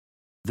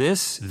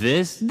This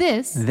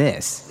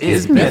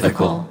is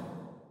mythical.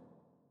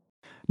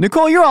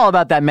 Nicole, you're all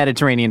about that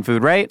Mediterranean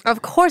food, right?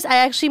 Of course, I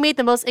actually made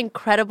the most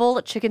incredible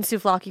chicken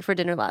souvlaki for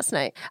dinner last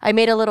night. I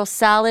made a little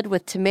salad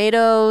with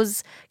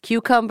tomatoes,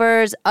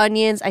 cucumbers,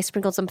 onions. I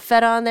sprinkled some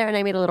feta on there, and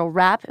I made a little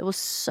wrap. It was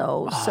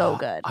so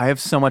good. I have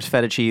so much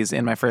feta cheese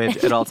in my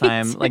fridge at all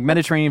time. Like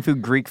Mediterranean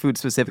food, Greek food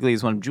specifically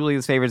is one of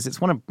Julia's favorites.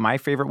 It's one of my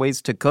favorite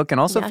ways to cook and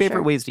also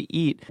favorite ways to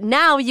eat.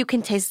 Now you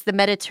can taste the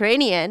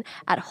Mediterranean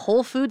at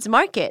Whole Foods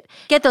Market.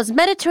 Get those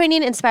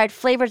Mediterranean-inspired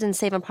flavors and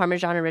save on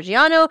Parmigiano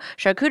Reggiano,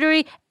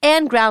 charcuterie,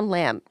 and ground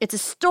lamb. It's a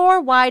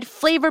store-wide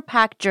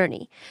flavor-packed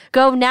journey.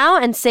 Go now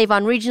and save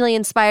on regionally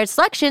inspired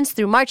selections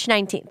through March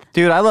 19th.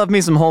 Dude, I love me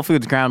some Whole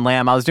Foods ground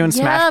lamb. I was doing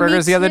smash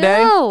burgers the other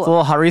day. A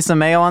little harissa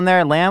mayo on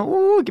there, lamb.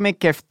 Ooh, you can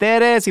make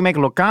kefteres, you make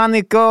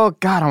locanico.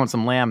 God, I want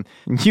some lamb.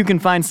 You can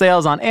find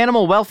sales on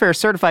animal welfare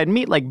certified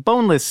meat like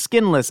boneless,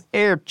 skinless,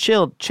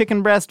 air-chilled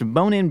chicken breast,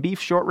 bone-in beef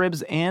short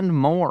ribs, and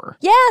more.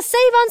 Yeah, save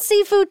on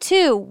seafood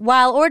too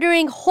while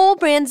ordering whole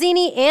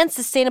branzini and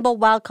sustainable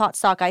wild-caught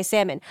sockeye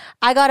salmon.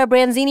 I got a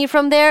branzini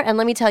from there, and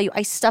let me tell you,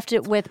 I stuffed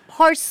it with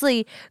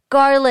parsley,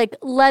 garlic,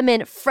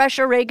 lemon, fresh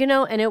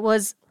oregano, and it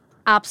was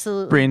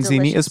absolutely Branzini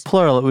delicious. is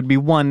plural. It would be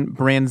one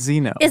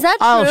branzino. Is that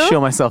true? I'll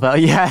show myself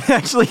out. Yeah, it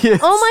actually is.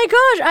 Oh my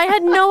gosh, I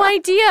had no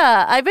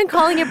idea. I've been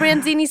calling it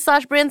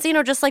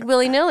branzini/branzino just like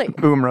willy-nilly.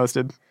 Boom,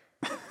 roasted.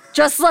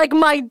 Just like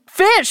my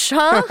fish,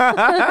 huh?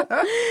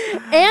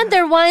 And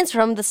their wines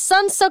from the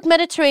sun-soaked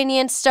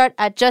Mediterranean start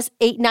at just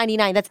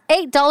 $8.99. That's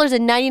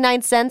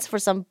 $8.99 for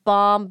some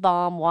bomb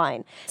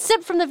wine.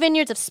 Sip from the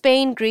vineyards of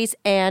Spain, Greece,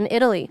 and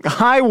Italy.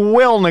 I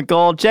will,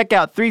 Nicole. Check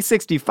out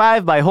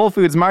 365 by Whole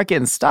Foods Market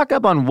and stock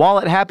up on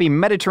wallet-happy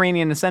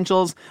Mediterranean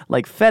essentials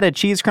like feta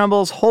cheese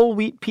crumbles, whole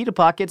wheat pita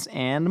pockets,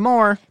 and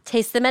more.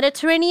 Taste the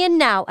Mediterranean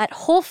now at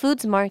Whole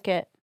Foods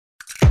Market.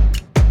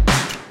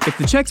 If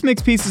the Chex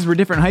Mix pieces were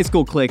different high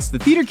school cliques, the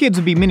theater kids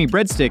would be mini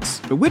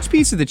breadsticks, but which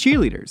piece are the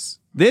cheerleaders?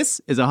 This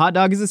is a hot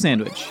dog is a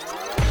sandwich.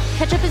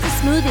 Ketchup is a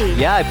smoothie.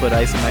 Yeah, I put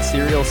ice in my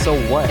cereal, so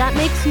what? That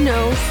makes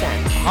no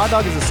sense. A hot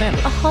dog is a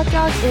sandwich. A hot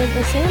dog is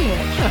a sandwich.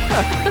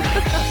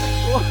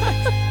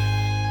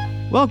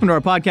 What? Welcome to our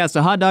podcast,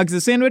 A Hot Dog is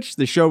a Sandwich,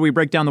 the show where we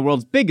break down the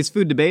world's biggest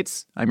food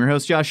debates. I'm your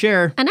host, Josh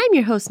Scherer. And I'm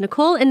your host,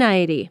 Nicole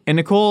Inayati. And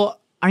Nicole,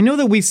 I know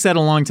that we said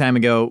a long time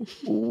ago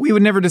we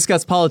would never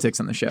discuss politics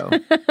on the show,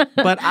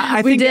 but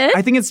I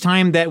think it's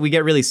time that we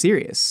get really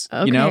serious,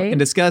 and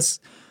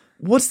discuss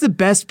what's the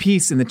best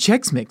piece in the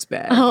Chex Mix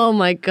bag. Oh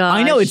my gosh.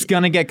 I know it's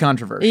gonna get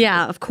controversial.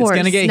 Yeah, of course. It's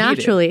gonna get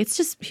naturally. heated. It's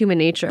just human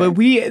nature. But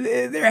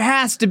there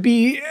has to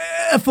be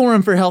a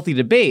forum for healthy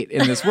debate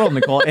in this world,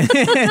 Nicole,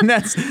 and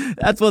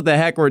that's what the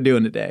heck we're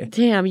doing today.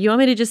 Damn, you want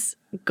me to just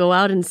go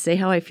out and say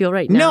how I feel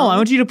right now? No, I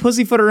want you to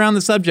pussyfoot around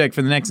the subject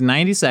for the next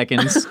 90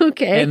 seconds.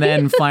 Okay. And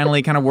then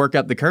finally kind of work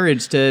up the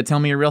courage to tell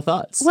me your real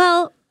thoughts.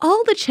 Well,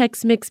 all the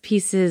Chex Mix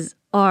pieces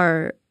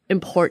are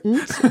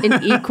important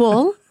and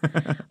equal,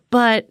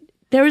 but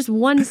there's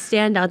one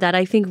standout that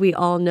I think we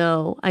all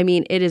know. I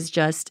mean, it is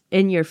just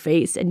in your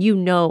face, and you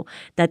know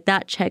that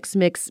Chex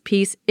Mix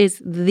piece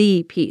is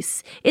the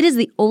piece. It is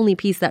the only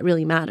piece that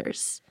really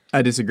matters.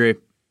 I disagree.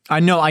 I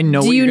know what you're going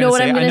to say. Do you know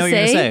what I'm going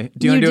to say?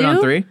 Do you want to do it on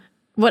three?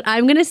 What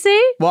I'm going to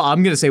say? Well,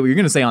 I'm going to say what you're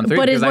going to say on three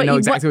because I know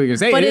exactly what you're going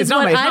to say. But it's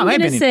not my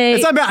opinion.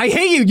 It's not I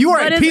hate you. You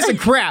are a piece of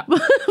crap.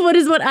 What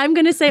is what I'm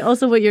going to say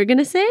also what you're going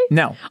to say?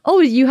 No.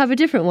 Oh, you have a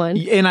different one.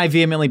 And I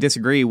vehemently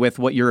disagree with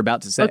what you're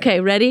about to say.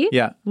 Okay, ready?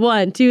 Yeah.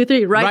 1, 2,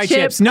 3. Rye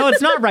chips. No,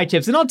 it's not rye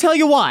chips. And I'll tell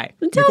you why.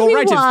 Tell me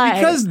rye why. Chips.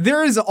 Because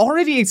there is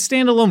already a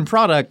standalone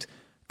product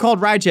called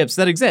rye chips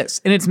that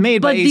exists, and it's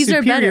made by a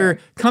superior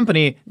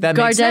company that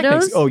makes Chex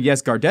Mix. Oh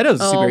yes,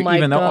 Gardetto's is superior,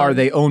 even though are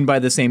they owned by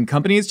the same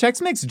company as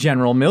Chex Mix,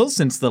 General Mills,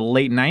 since the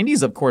late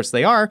 90s? Of course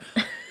they are.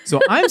 So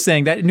I'm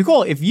saying that,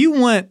 Nicole, if you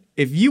want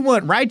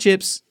rye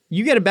chips,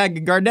 you get a bag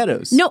of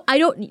Gardetto's. No, I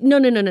don't.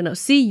 No.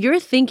 See, you're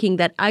thinking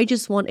that I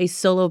just want a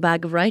solo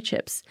bag of rye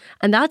chips,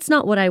 and that's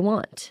not what I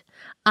want.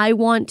 I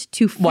want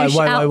to fish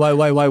out.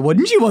 Why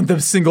wouldn't you want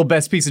the single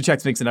best piece of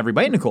Chex Mix in every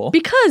bite, Nicole?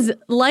 Because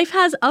life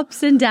has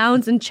ups and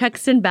downs and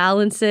checks and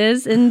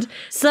balances, and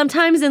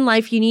sometimes in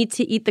life you need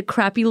to eat the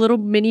crappy little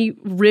mini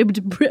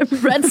ribbed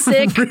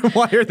breadstick.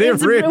 Why are they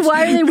ribbed?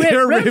 Why are they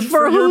ribbed? Ribbed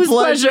for whose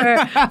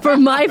pleasure? For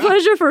my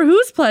pleasure? For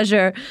whose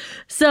pleasure?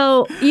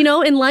 So,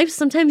 in life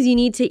sometimes you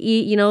need to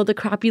eat, the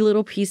crappy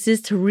little pieces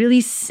to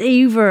really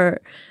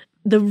savor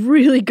the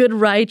really good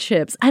rye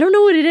chips. I don't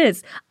know what it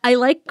is. I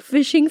like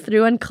fishing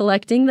through and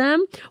collecting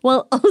them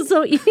while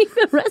also eating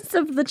the rest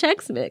of the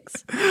Chex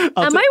Mix. Am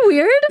I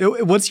weird?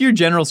 What's your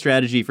general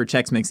strategy for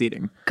Chex Mix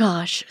eating?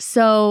 Gosh.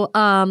 So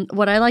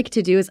what I like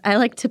to do is I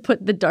like to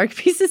put the dark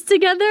pieces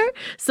together.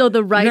 So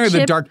the rye chip.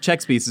 The dark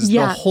Chex pieces,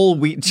 the whole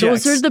wheat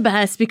Chex. Those are the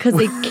best because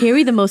they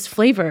carry the most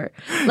flavor.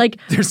 Like,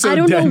 they're so I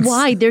don't dense. know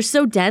why. They're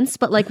so dense,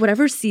 but like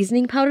whatever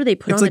seasoning powder they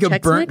put on the Chex Mix. It's like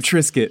a burnt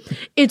Triscuit.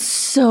 It's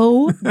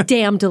so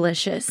damn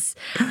delicious.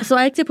 Chex. So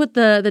I like to put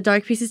the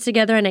dark pieces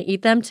together and I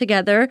eat them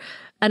together.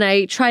 And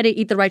I try to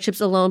eat the Rye chips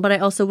alone, but I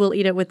also will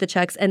eat it with the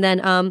Chex. And then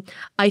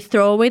I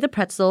throw away the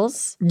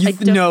pretzels.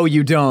 No,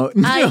 you don't.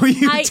 No,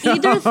 I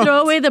either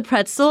throw away the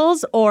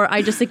pretzels or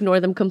I just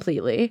ignore them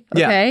completely.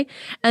 Okay? Yeah.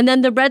 And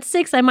then the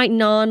breadsticks, I might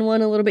gnaw on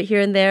one a little bit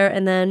here and there.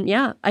 And then,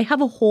 I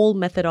have a whole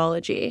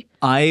methodology.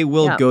 I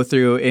will go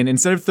through, and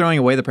instead of throwing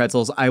away the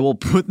pretzels, I will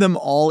put them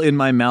all in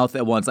my mouth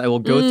at once. I will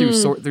go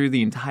sort through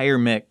the entire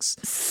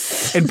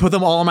mix and put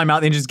them all in my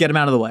mouth and just get them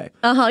out of the way.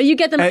 You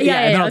get them. And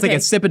then I'll take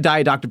a sip of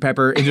Diet Dr.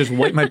 Pepper and just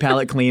wipe my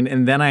palate clean.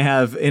 And then I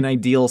have an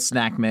ideal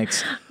snack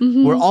mix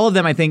where all of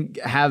them, I think,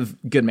 have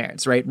good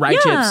merits, right? Rye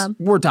chips,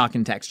 we're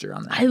talking texture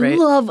on that, I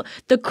love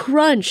the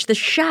crunch, the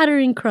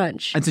shattering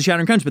crunch. It's a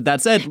shattering crunch. But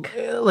that said,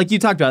 like you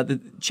talked about, the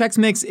Chex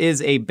Mix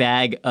is a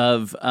bag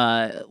of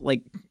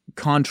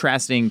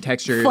contrasting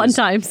textures. Fun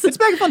times. It's a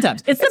bag of fun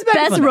times. It's the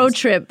best road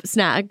trip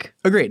snack.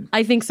 Agreed.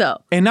 I think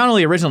so. And not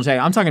only original Chex,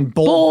 I'm talking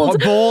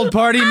bold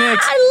party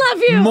mix. I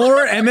love you.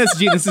 More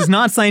MSG. This is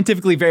not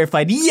scientifically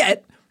verified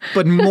yet,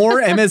 but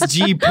more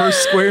MSG per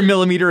square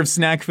millimeter of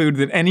snack food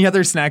than any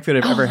other snack food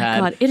I've ever had.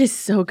 Oh my God, it is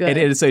so good. It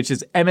is. So it's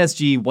just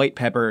MSG, white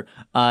pepper,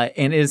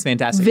 and it is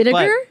fantastic.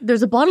 Vinegar?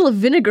 There's a bottle of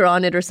vinegar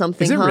on it or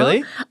something. Is it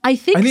really? I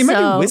think so. It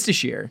might be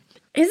Worcestershire.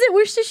 Is it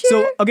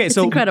Worcestershire? It's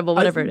incredible,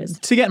 whatever it is.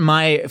 To get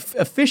my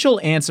official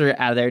answer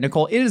out of there,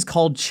 Nicole, it is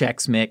called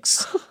Chex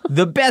Mix.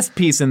 The best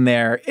piece in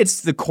there,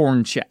 it's the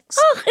corn Chex.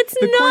 Oh, it's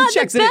the not corn the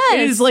Chex. best. It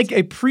is like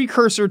a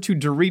precursor to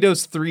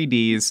Doritos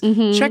 3Ds.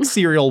 Chex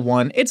Cereal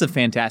 1, it's a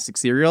fantastic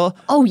cereal.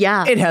 Oh,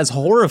 yeah. It has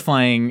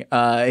horrifying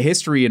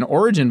history and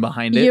origin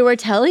behind it. You were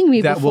telling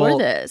me before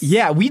this.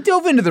 Yeah, we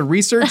dove into the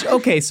research.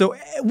 Okay, so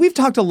we've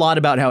talked a lot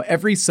about how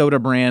every soda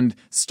brand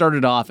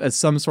started off as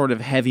some sort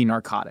of heavy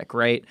narcotic,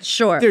 right?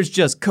 Sure. There's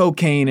just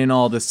cocaine in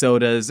all the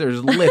sodas.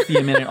 There's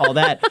lithium in it, all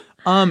that.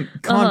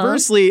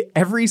 Conversely,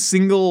 every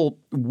single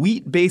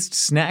wheat-based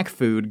snack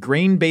food,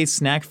 grain-based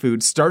snack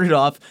food started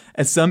off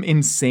as some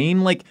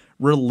insane,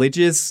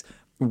 religious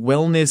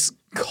wellness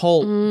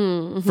cult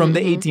from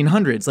the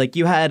 1800s. Like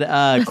you had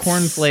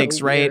cornflakes,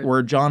 so right,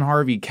 where John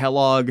Harvey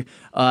Kellogg,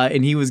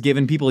 and he was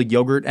giving people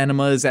yogurt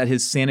enemas at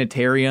his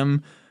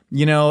sanitarium.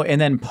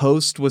 And then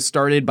Post was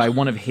started by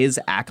one of his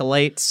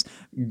acolytes.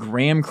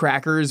 Graham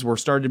crackers were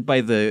started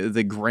by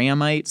the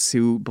Grahamites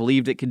who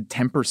believed it could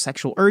temper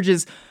sexual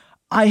urges.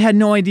 I had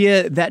no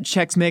idea that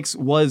Chex Mix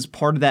was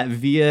part of that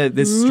via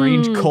this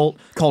strange cult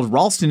called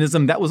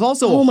Ralstonism that was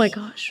also oh my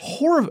gosh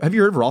horrible. Have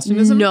you heard of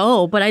Ralstonism?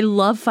 No, but I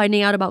love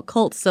finding out about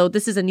cults, so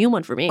this is a new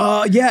one for me.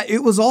 Yeah,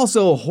 it was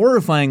also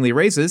horrifyingly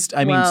racist.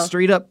 I mean,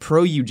 straight up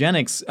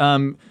pro-eugenics.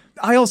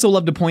 I also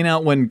love to point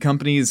out when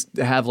companies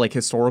have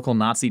historical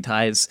Nazi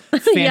ties.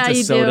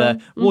 Fanta soda.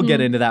 We'll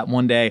get into that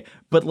one day.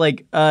 But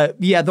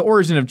the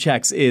origin of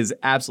Chex is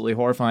absolutely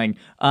horrifying.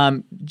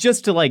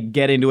 Just to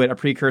get into it, a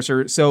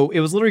precursor. So it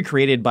was literally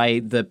created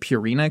by the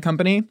Purina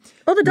company.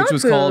 Oh, the dog which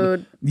was food.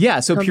 Called,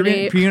 so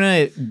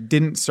Purina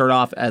didn't start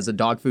off as a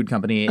dog food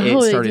company.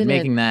 It started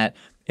making that.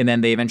 And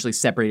then they eventually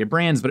separated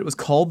brands, but it was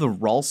called the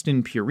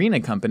Ralston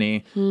Purina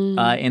Company.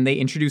 And they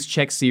introduced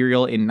Chex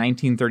cereal in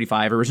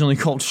 1935, originally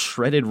called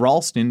Shredded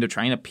Ralston to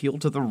try and appeal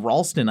to the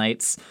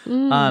Ralstonites.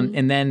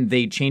 And then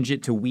they changed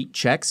it to Wheat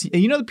Chex.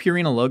 You know the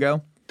Purina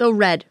logo? The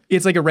red.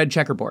 It's like a red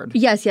checkerboard.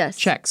 Yes.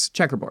 Chex,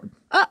 checkerboard.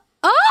 The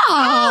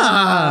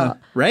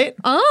Right?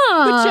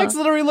 Chex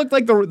literally looked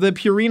like the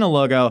Purina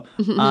logo.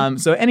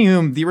 So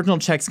anywho, the original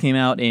Chex came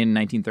out in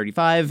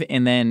 1935,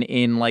 and then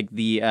in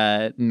the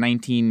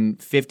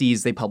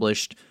 1950s they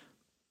published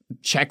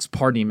Chex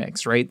Party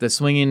Mix, right? The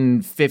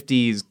swinging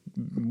 50s,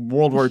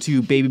 World War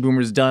II, baby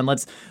boomers done.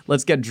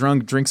 Let's get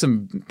drunk, drink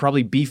some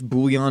probably beef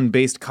bouillon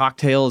based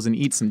cocktails, and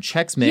eat some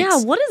Chex Mix.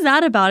 Yeah, what is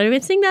that about? I've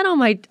been seeing that on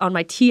my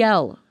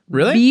TL.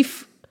 Really?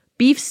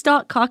 Beef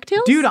stock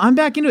cocktails? Dude, I'm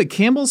back into it.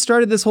 Campbell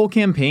started this whole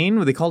campaign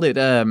where they called it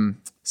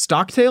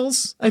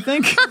Stocktails, I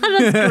think.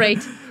 That's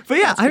great. But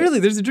yeah,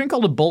 there's a drink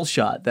called a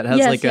Bullshot that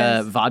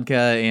has vodka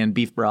and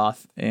beef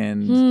broth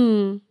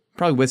and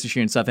probably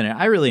Worcestershire and stuff in it.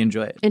 I really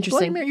enjoy it. Interesting.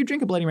 Bloody Mary, you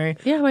drink a Bloody Mary.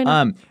 Yeah, why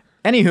not?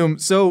 Anywho,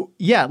 so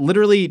yeah,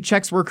 literally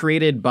Chex were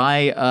created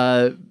by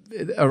a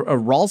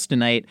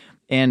Ralstonite,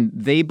 and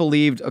they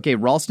believed, okay,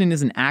 Ralston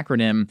is an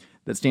acronym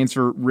that stands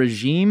for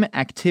Regime,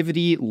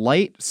 Activity,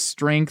 Light,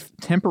 Strength,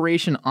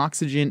 Temperation,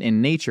 Oxygen, and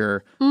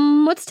Nature.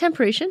 What's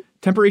temperation?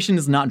 Temperation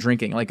is not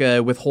drinking,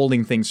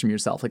 withholding things from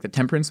yourself, like the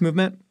temperance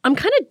movement. I'm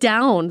kind of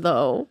down,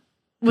 though.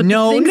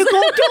 No, Nicole,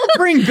 don't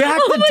bring back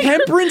the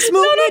temperance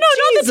movement.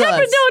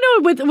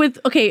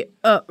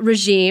 No,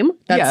 regime.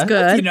 That's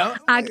good.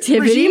 Activity.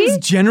 Regime is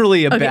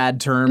generally a bad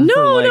term.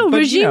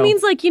 Regime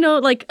means like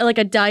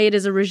a diet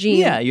is a regime.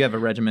 Yeah, you have a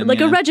regimen.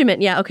 A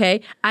regiment. Yeah,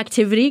 okay.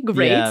 Activity,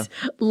 great. Yeah.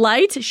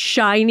 Light,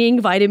 shining,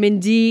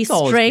 vitamin D,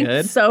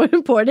 strength, so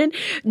important.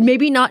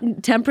 Maybe not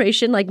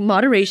temperation, like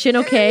moderation.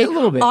 Okay. A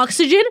little bit.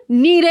 Oxygen,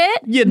 need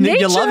it. You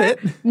love it.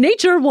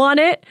 Nature want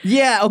it.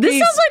 Yeah, okay. This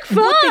sounds like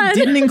fun. What they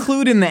didn't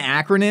include in the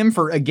acronym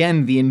for,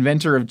 again, the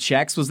inventor of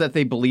Chex was that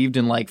they believed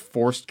in like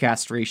forced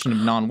castration of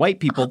non-white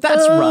people.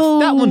 That's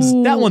rough. That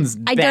one's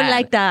bad. I don't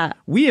like that.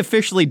 We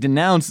officially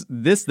denounced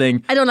this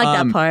thing. I don't like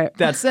that part.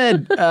 That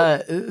said,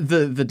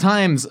 the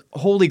Times,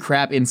 holy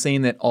crap,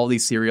 insane that all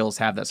these cereals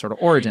have that sort of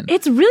origin.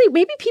 It's really,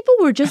 maybe people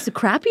were just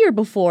crappier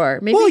before.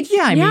 Maybe, well,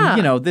 yeah, I mean,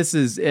 you know, this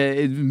is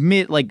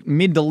mid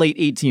to late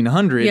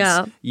 1800s.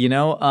 Yeah. You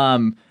know,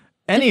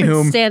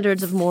 anywho,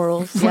 standards of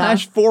morals.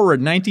 Flash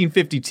forward,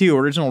 1952,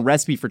 original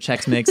recipe for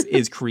Chex Mix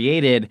is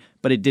created,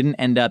 but it didn't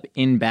end up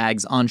in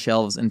bags on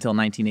shelves until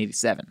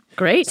 1987.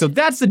 Great. So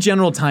that's the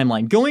general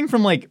timeline. Going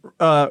from like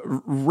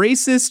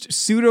racist,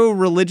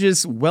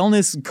 pseudo-religious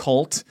wellness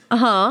cult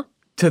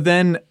to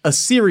then a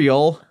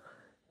cereal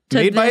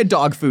made by a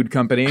dog food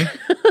company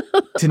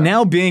to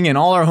now being in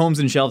all our homes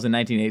and shelves in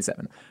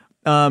 1987.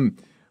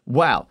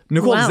 Wow.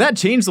 Nicole, does that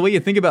change the way you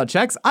think about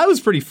Chex? I was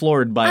pretty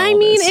floored by all this. I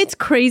mean, it's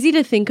crazy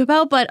to think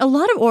about, but a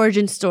lot of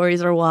origin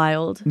stories are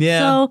wild. Yeah.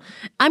 So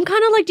I'm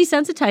kind of like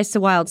desensitized to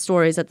wild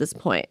stories at this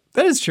point.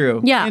 That is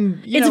true. Yeah.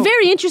 And, it's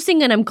very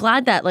interesting, and I'm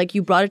glad that like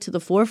you brought it to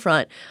the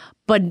forefront.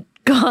 But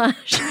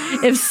gosh,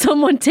 if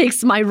someone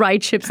takes my rye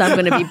chips, I'm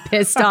going to be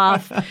pissed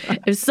off.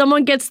 If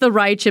someone gets the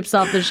rye chips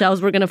off the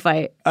shelves, we're going to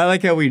fight. I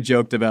like how we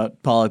joked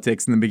about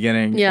politics in the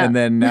beginning. Yeah. And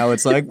then now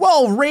it's like,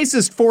 well,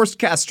 racist forced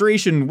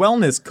castration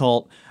wellness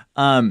cult.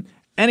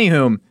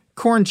 Anywho,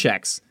 corn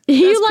Chex.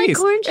 You like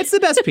corn Chex? It's the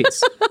best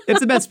piece. It's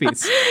the best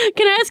piece.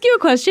 Can I ask you a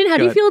question? How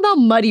do you feel about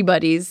Muddy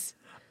Buddies?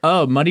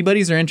 Oh, Muddy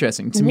Buddies are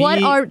interesting. To me,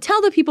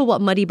 tell the people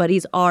what Muddy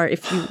Buddies are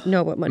if you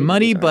know what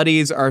Muddy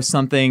Buddies are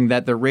something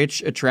that the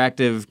rich,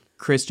 attractive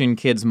Christian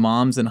kids'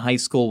 moms in high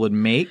school would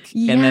make,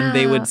 and then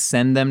they would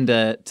send them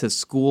to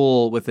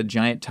school with a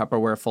giant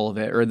Tupperware full of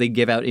it, or they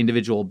give out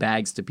individual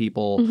bags to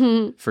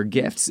people for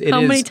gifts.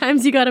 How many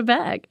times you got a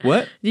bag?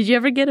 What? Did you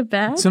ever get a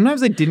bag?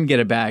 Sometimes I didn't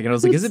get a bag, and I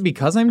was like, is it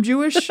because I'm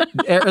Jewish?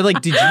 Or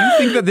like, did you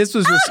think that this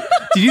was...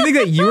 did you think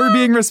that you were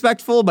being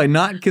respectful by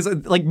not... Because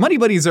like Muddy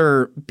Buddies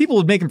are... People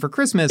would make them for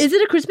Christmas. Is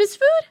it a Christmas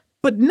food?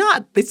 But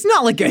it's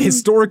not like a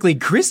historically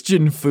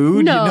Christian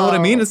food. No. You know what I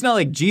mean? It's not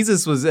like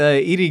Jesus was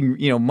eating,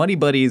 Muddy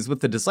Buddies with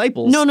the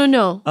disciples.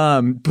 No.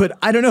 But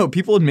I don't know.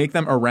 People would make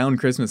them around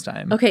Christmas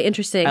time. Okay,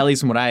 interesting. At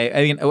least from what I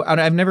mean,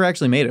 I've never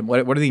actually made them.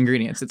 What are the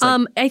ingredients? It's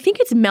like, I think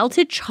it's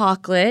melted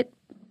chocolate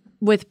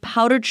with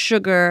powdered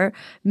sugar,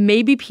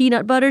 maybe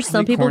peanut butter.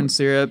 Some people corn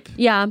syrup.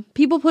 Yeah,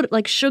 people put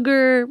like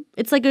sugar.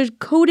 It's like a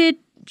coated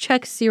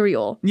Chex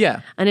cereal. Yeah.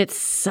 And it's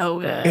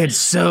so good. It's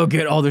so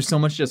good. Oh, there's so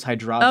much just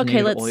hydrogenated oil in it.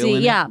 Okay, let's see.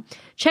 Yeah.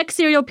 Chex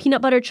cereal,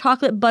 peanut butter,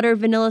 chocolate, butter,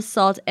 vanilla,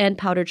 salt, and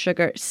powdered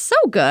sugar. So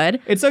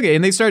good. It's okay.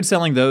 And they started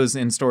selling those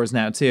in stores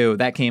now, too.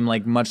 That came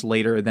like much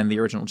later than the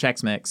original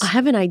Chex Mix. I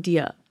have an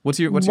idea. What's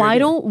your Why idea?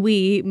 don't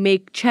we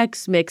make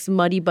Chex Mix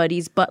Muddy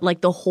Buddies, but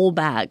like the whole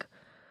bag?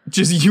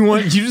 You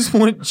just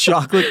want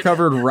chocolate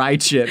covered rye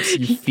chips,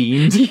 you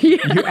fiend.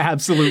 Yeah. You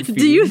absolute fiend.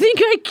 Do you think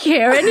I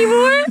care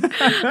anymore?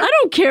 I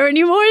don't care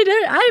anymore.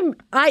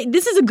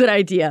 This is a good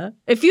idea.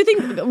 If you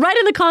think, write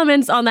in the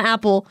comments on the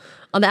Apple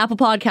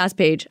podcast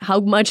page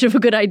how much of a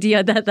good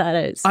idea that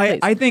is.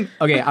 I think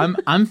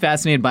I'm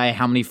fascinated by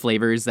how many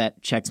flavors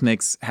that Chex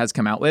Mix has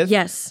come out with.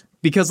 Yes.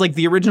 Because like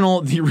the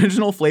original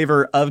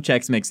flavor of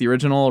Chex Mix, the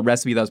original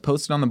recipe that was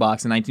posted on the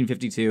box in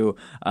 1952,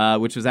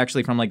 which was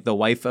actually from like the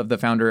wife of the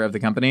founder of the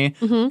company,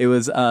 it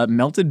was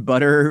melted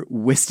butter,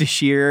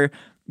 Worcestershire.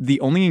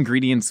 The only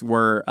ingredients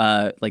were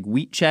like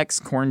wheat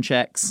Chex, corn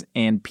Chex,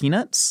 and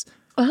peanuts.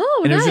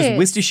 Oh, and nice. It was just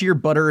Worcestershire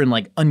butter and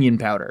like onion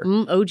powder.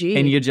 OG.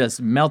 And you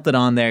just melt it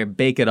on there,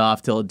 bake it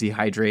off till it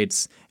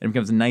dehydrates and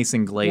becomes nice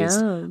and glazed.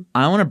 Yeah.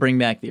 I want to bring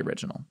back the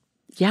original.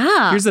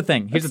 Yeah. Here's the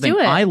thing. Let's do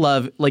it. I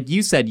love, like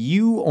you said,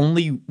 you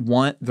only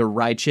want the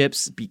rye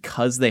chips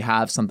because they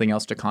have something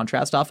else to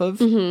contrast off of.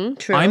 Mm-hmm,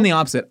 true. I'm the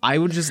opposite. I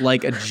would just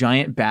like a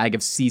giant bag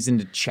of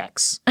seasoned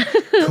Chex,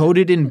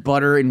 coated in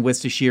butter and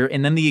Worcestershire,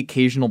 and then the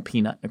occasional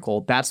peanut,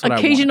 Nicole. That's what I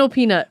want. Occasional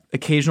peanut.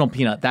 Occasional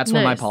peanut. That's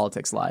where my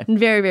politics lie.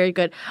 Very, very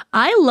good.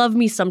 I love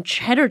me some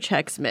cheddar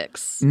Chex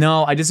Mix.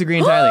 No, I disagree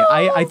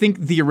entirely. I think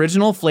the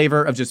original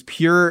flavor of just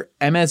pure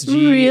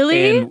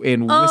MSG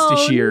and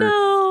Worcestershire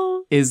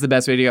is the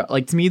best way to go.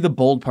 Like, to me, the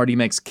bold party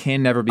mix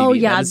can never be beat.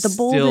 Yeah, the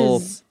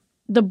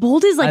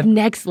bold is like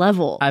next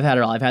level. I've had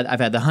it all. I've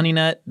had the honey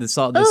nut, the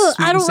salt, the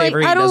sweet and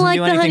savory. I don't like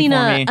the honey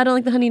nut. I don't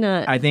like the honey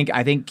nut. I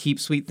think keep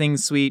sweet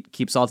things sweet,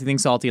 keep salty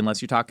things salty,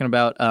 unless you're talking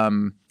about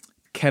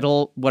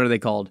kettle, what are they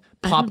called?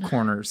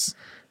 Popcorners.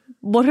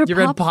 What are you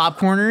ever had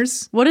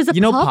popcorners? What is a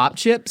You know Pop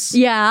Chips?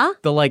 Yeah.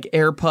 The like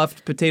air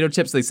puffed potato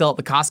chips they sell at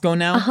the Costco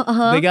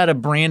now. They got a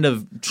brand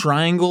of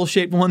triangle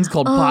shaped ones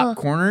called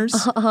Popcorners.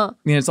 And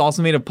it's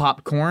also made of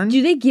popcorn.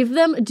 Do they give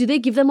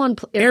them on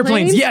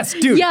airplanes? Yes,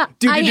 dude. Yeah,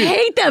 dude, I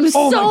hate them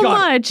so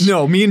much.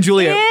 No, me and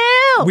Julia.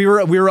 Ew.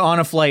 out. We were on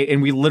a flight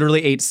and we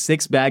literally ate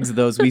 6 bags of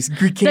those. We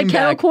came the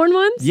kettle corn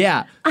ones?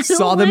 Yeah.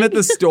 Saw them at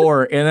the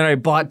store and then I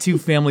bought 2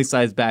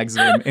 family-sized bags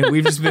of them and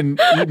we've just been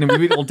eating them.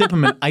 We'll dip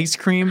them in ice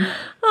cream. Aww.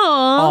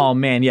 Oh,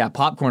 man. Yeah.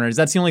 Popcorners.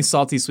 That's the only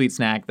salty sweet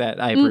snack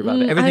that I approve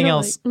of. Everything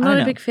else, I'm not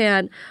a big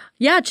fan.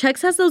 Yeah,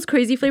 Chex has those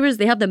crazy flavors.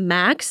 They have the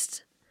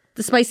maxed.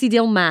 The spicy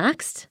dill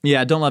maxed.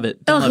 Yeah, don't love it.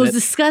 It was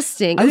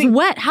disgusting. It was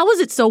wet. How was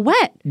it so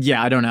wet?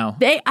 Yeah, I don't know.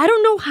 I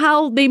don't know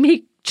how they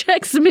make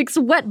Chex Mix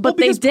wet, but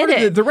they did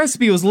it. The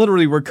recipe was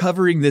literally we're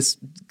covering this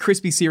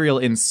crispy cereal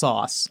in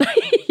sauce,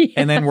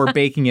 and then we're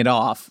baking it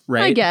off,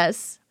 right? I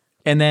guess.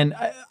 And then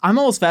I'm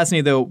almost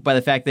fascinated though by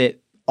the fact that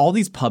all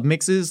these pub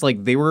mixes,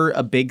 like they were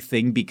a big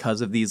thing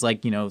because of these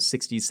 60s,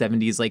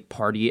 70s like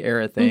party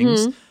era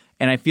things,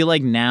 and I feel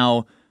like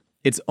now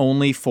it's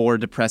only for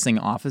depressing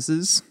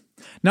offices.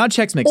 Not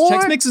Chex Mix.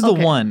 Chex Mix is the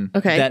one.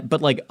 Okay.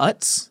 But like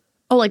Utz.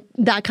 Oh, like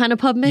that kind of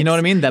pub mix? You know what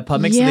I mean? That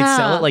pub mix that they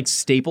sell at like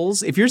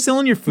Staples. If you're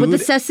selling your food with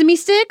the sesame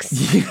sticks?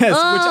 Yes, which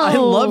I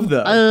love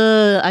those.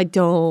 I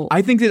don't.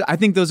 I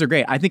think those are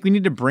great. I think we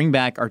need to bring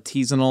back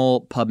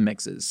artisanal pub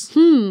mixes.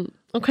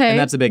 Okay. And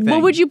that's a big thing.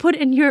 What would you put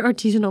in your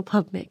artisanal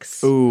pub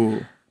mix?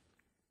 Ooh,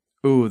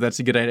 that's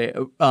a good idea.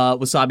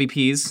 Wasabi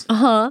peas.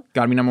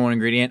 Gotta be number 1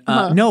 ingredient.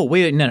 No,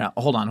 wait, no.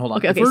 Hold on.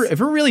 Okay, if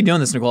we're really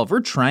doing this, Nicole, if we're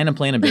trying to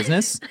plan a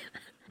business,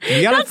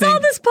 that's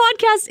all this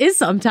podcast is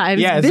sometimes.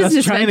 Yeah, it's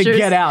us trying to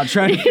get out,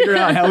 trying to figure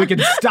out how we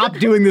can stop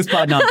doing this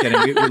pod. No, I'm kidding.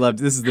 We love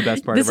this is the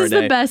best part of our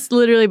day. This is the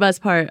literally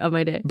best part of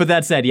my day. But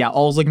that said, yeah,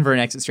 always looking for an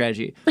exit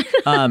strategy.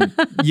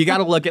 You got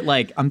to look at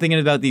I'm thinking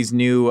about these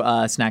new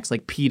snacks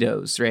like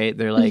Cheetos, right?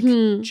 They're like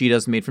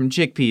Cheetos made from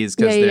chickpeas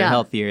because they're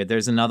healthier.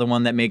 There's another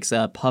one that makes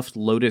a puffed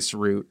lotus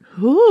root.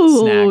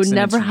 Ooh,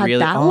 never had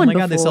that one before. Oh my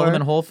God, they sell them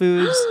in Whole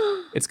Foods.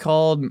 It's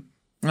called,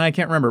 I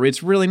can't remember.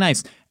 It's really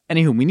nice.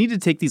 Anywho, we need to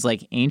take these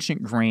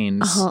ancient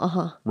grains,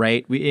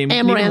 right? We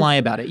can lie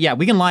about it. Yeah,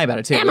 we can lie about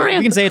it too. Amaranth.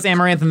 We can say it's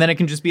amaranth, and then it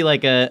can just be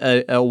like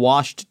a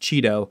washed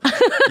Cheeto,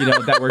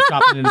 that we're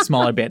chopping into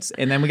smaller bits,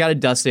 and then we got to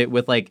dust it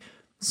with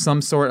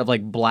some sort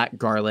of black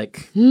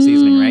garlic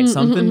seasoning, right?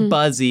 Something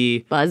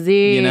buzzy. I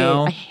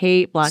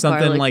hate black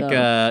garlic.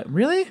 Something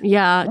really?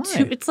 Yeah,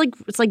 it's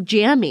like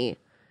jammy.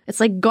 It's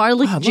like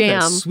garlic jam.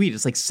 That sweet.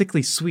 It's like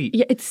sickly sweet.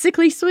 Yeah, it's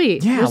sickly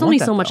sweet. Yeah, there's only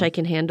so much I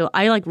can handle.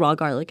 I like raw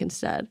garlic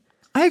instead.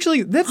 That's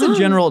a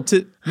general,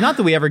 not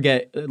that we ever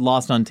get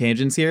lost on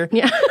tangents here.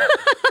 Yeah.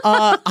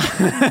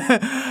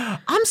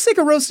 I'm sick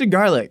of roasted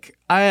garlic.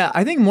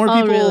 I think more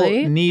people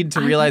need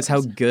to realize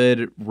how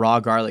good raw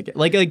garlic is.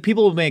 Like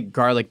people will make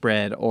garlic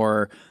bread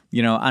or,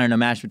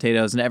 mashed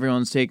potatoes, and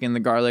everyone's taking the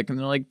garlic and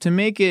they're like, to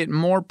make it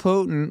more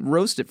potent,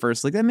 roast it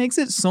first. That makes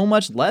it so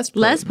much less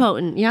potent. Less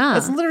potent, yeah.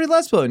 It's literally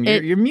less potent.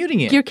 You're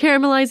muting it. You're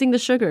caramelizing the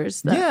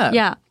sugars.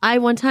 Yeah. I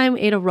one time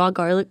ate a raw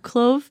garlic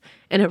clove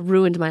and it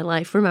ruined my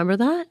life. Remember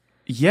that?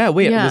 Yeah,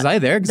 wait, was I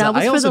there? That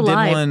was I also did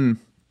live. One.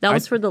 That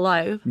was for the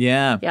live.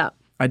 Yeah. Yeah.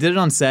 I did it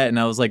on set and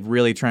I was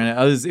really trying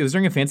to, it was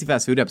during a fancy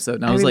fast food episode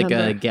and I was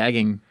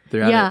gagging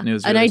throughout it. And it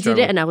was really I did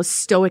it and I was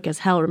stoic as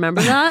hell.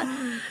 Remember that?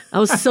 I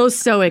was so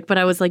stoic, but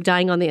I was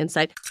dying on the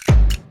inside.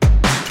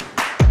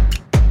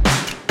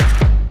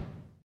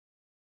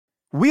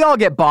 We all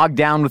get bogged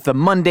down with the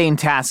mundane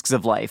tasks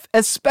of life,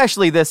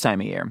 especially this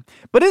time of year.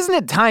 But isn't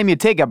it time you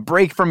take a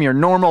break from your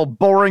normal,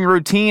 boring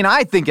routine?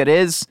 I think it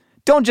is.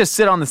 Don't just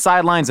sit on the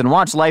sidelines and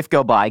watch life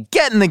go by.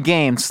 Get in the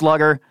game,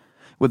 slugger.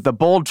 With the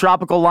bold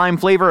tropical lime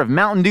flavor of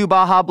Mountain Dew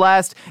Baja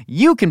Blast,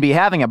 you can be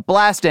having a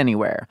blast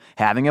anywhere.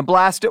 Having a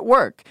blast at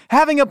work,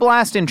 having a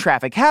blast in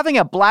traffic, having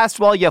a blast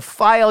while you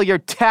file your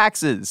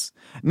taxes.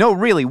 No,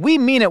 really, we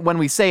mean it when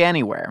we say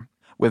anywhere.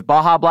 With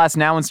Baja Blast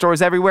now in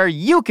stores everywhere,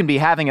 you can be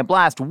having a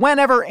blast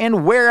whenever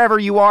and wherever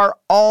you are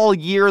all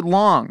year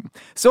long.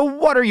 So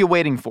what are you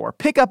waiting for?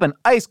 Pick up an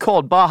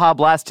ice-cold Baja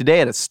Blast today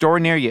at a store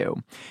near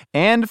you.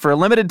 And for a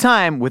limited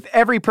time, with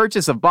every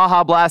purchase of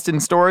Baja Blast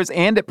in stores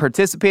and at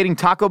participating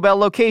Taco Bell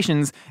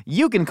locations,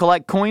 you can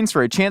collect coins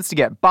for a chance to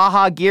get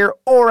Baja gear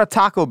or a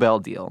Taco Bell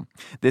deal.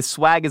 This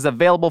swag is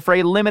available for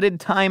a limited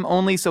time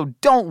only, so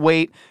don't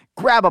wait.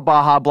 Grab a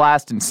Baja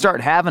Blast and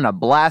start having a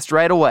blast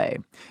right away.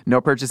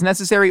 No purchase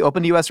necessary.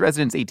 Open to U.S.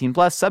 residents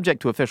 18+,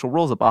 subject to official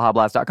rules at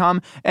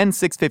BajaBlast.com, and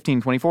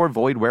 6/15/24,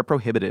 void where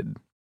prohibited.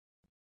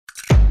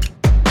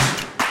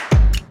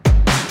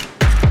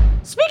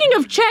 Speaking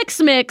of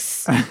Chex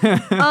Mix,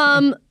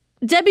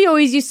 Debbie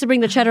always used to bring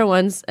the cheddar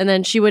ones, and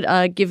then she would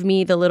give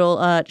me the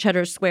little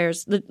cheddar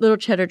squares, the little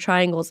cheddar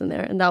triangles in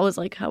there, and that was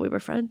how we were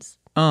friends.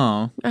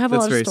 Oh, I have a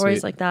lot of stories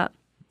sweet. like that.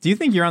 Do you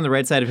think you're on the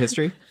right side of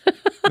history,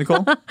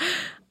 Nicole?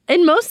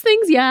 In most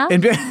things, yeah.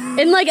 In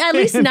at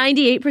least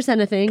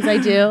 98% of things, I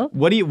do.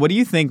 What do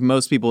you think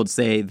most people would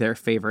say their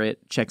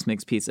favorite Chex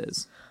Mix piece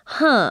is?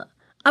 I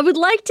would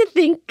like to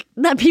think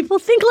that people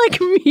think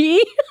like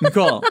me.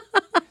 Nicole,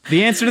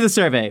 the answer to the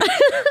survey,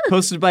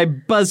 posted by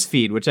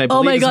BuzzFeed, which I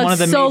believe is one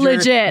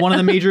of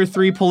the major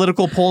 3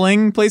 political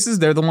polling places.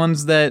 They're the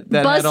ones that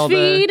had all the...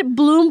 BuzzFeed,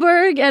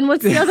 Bloomberg, and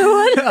what's the other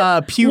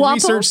one? Pew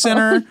Research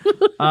Center.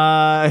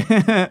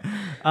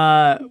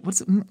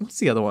 What's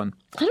the other one?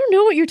 I don't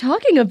know what you're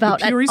talking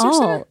about at all.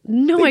 Center?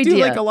 No idea. They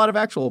do like a lot of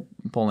actual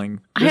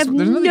polling. I have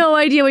no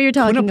idea what you're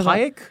talking about.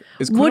 Quinnipiac?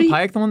 Is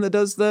Quinnipiac the one that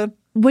does the...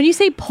 When you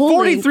say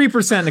polling...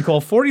 43%,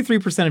 Nicole.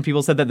 43% of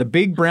people said that the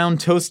big brown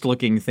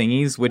toast-looking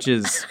thingies, which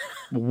is...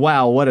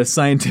 Wow, what a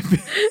scientific...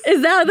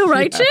 Is that the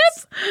right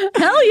chips?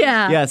 Hell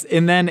yeah. Yes,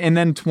 and then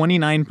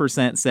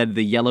 29% said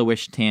the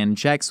yellowish tan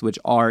Chex, which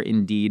are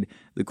indeed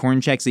the corn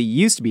Chex. It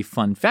used to be,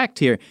 fun fact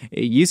here,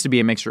 it used to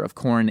be a mixture of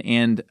corn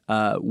and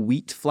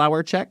wheat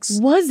flour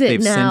Chex. Was it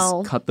They've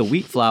now? since cut the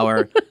wheat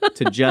flour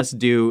to just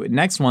do...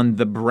 Next one,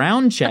 the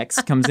brown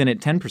Chex comes in at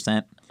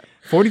 10%.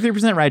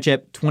 43% rye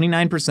chip,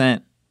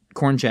 29%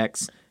 corn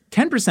Chex,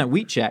 10%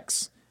 wheat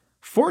Chex,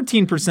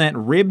 14%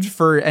 ribbed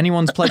for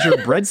anyone's pleasure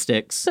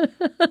breadsticks,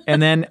 and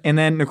then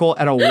Nicole,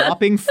 at a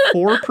whopping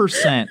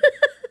 4%,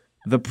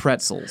 the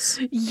pretzels.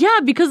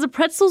 Yeah, because the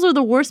pretzels are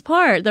the worst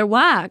part. They're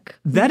whack.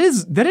 That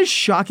is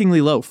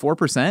shockingly low,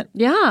 4%.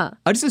 Yeah.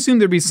 I just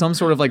assumed there'd be some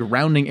sort of like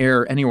rounding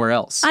error anywhere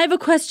else. I have a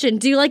question.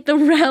 Do you like the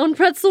round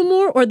pretzel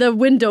more or the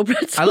window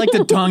pretzel? I like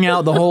to tongue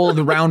out the whole of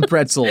the round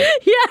pretzel.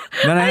 Yeah.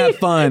 Then I have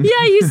fun.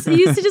 Yeah, you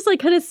used to just like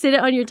kind of sit it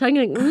on your tongue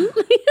and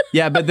like,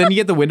 Yeah, but then you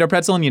get the window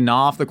pretzel and you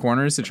gnaw off the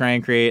corners to try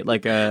and create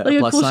like a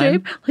plus cool sign.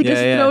 Shape? Like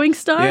a throwing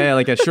star? Yeah,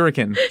 like a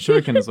shuriken.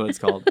 Shuriken is what it's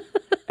called.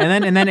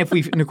 And then if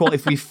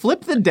we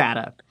flip the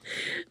data,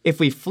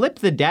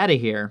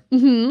 here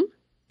in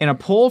a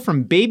poll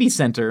from Baby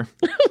Center,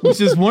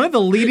 which is one of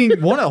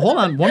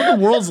the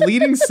world's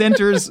leading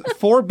centers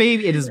for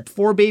baby. It is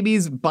for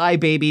babies, by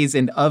babies,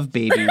 and of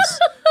babies.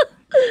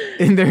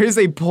 And there is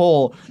a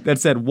poll that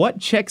said, what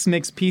Chex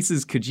Mix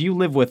pieces could you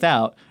live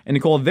without? And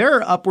Nicole, there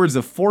are upwards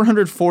of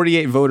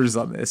 448 voters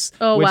on this,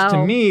 which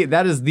to me,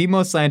 that is the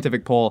most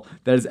scientific poll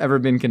that has ever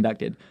been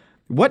conducted.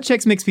 What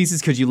Chex Mix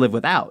pieces could you live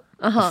without?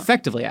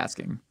 Effectively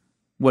asking,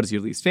 what is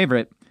your least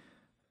favorite?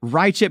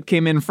 Rye chip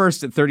came in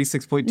first at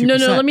 36.2%. No,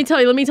 let me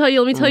tell you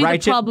the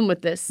problem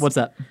with this. What's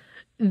up?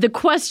 The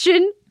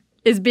question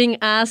is being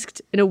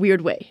asked in a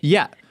weird way.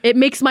 Yeah. It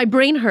makes my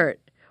brain hurt.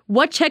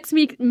 What Chex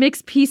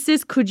Mix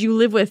pieces could you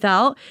live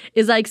without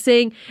is like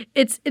saying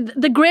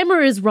the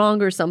grammar is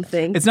wrong or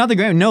something. It's not the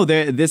grammar. No,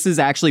 this is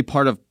actually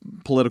part of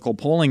political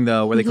polling,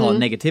 though, where they call it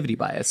negativity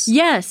bias.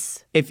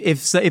 Yes. If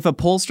a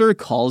pollster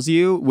calls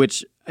you,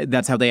 which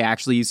that's how they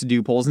actually used to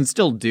do polls and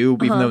still do,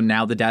 even though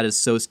now the data is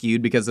so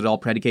skewed because it all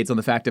predicates on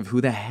the fact of who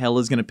the hell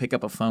is going to pick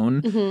up a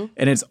phone.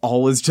 And it's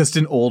always just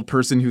an old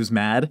person who's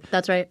mad.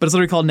 That's right. But it's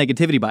literally called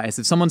negativity bias.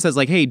 If someone says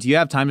like, hey, do you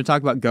have time to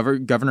talk about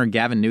Governor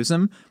Gavin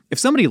Newsom? If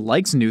somebody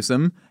likes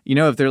Newsom,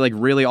 if they're like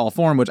really all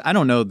for him, which I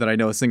don't know that I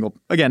know a single,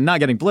 again, not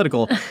getting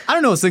political, I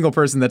don't know a single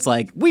person that's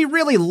like, we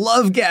really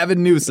love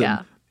Gavin Newsom.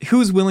 Yeah.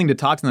 Who's willing to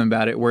talk to them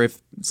about it? Where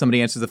if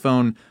somebody answers the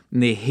phone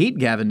and they hate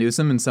Gavin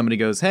Newsom and somebody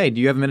goes, hey,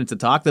 do you have a minute to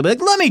talk? They'll be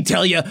like, let me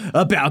tell you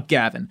about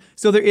Gavin.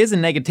 So there is a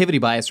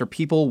negativity bias where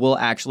people will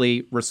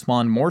actually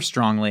respond more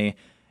strongly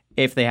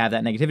if they have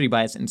that negativity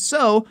bias. And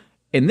so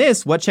in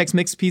this, what Chex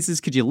Mix pieces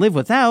could you live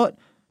without?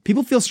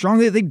 People feel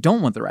strongly that they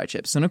don't want the rye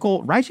chips. So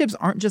Nicole, rye chips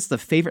aren't just the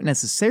favorite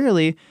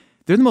necessarily.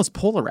 They're the most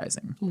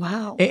polarizing.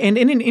 Wow. And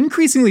in an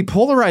increasingly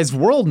polarized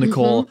world,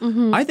 Nicole,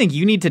 I think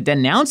you need to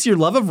denounce your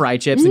love of rye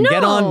chips and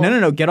get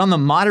on the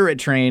moderate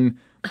train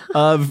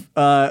of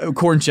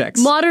corn Chex.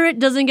 Moderate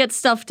doesn't get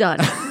stuff done.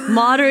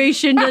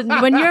 Moderation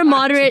doesn't. When you're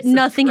moderate,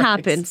 nothing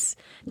happens.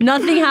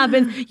 Nothing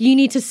happens. You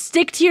need to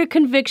stick to your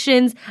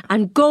convictions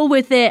and go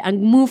with it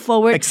and move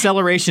forward.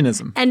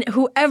 Accelerationism. And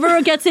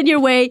whoever gets in your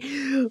way,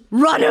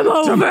 run him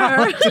over.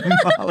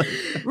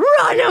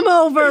 Run him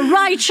over.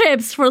 Rye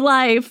chips for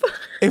life.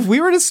 If we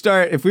were to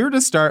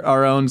start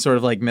our own sort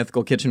of like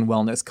mythical kitchen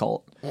wellness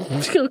cult.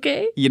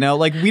 Okay.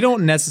 We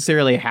don't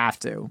necessarily have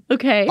to.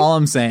 Okay. All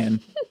I'm saying.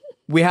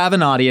 We have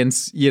an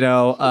audience, we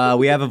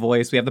have a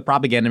voice, we have the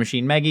propaganda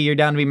machine. Maggie, you're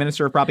down to be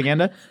Minister of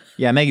Propaganda?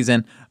 Yeah, Maggie's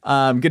in.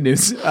 Good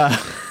news.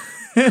 Oh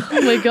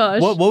my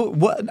gosh.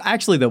 What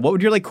actually though, what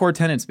would your core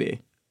tenets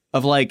be?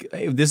 Of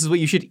this is what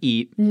you should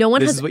eat. No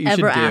one has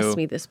ever asked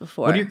me this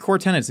before. What are your core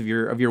tenets of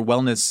your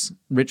wellness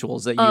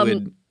rituals that you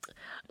would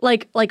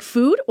like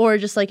food or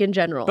just in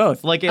general?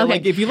 Both. Like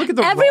if you look at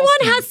the everyone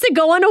has to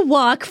go on a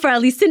walk for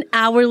at least an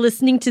hour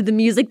listening to the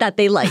music that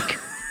they like.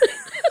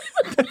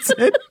 That's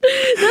it.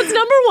 That's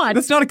number one.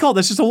 That's not a cult.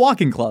 That's just a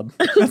walking club.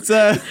 That's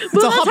a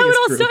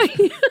hobbyist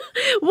group.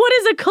 What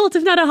is a cult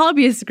if not a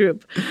hobbyist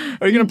group?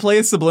 Are you going to play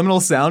a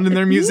subliminal sound in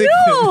their music?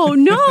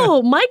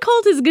 No. My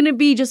cult is going to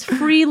be just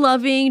free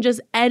loving,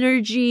 just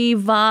energy,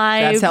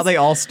 vibes. That's how they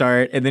all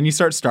start. And then you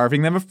start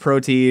starving them of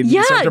protein.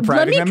 Yeah,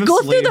 let me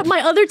go through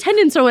my other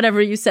tenets or whatever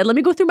you said. Let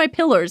me go through my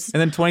pillars. And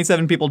then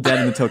 27 people dead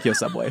in the Tokyo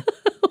subway.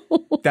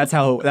 That's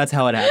how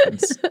it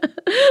happens.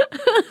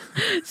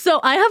 So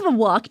I have a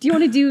walk. Do you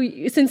want to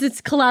do, since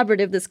it's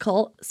collaborative, this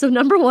cult? So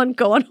number one,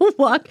 go on a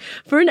walk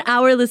for an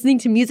hour listening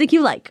to music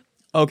you like.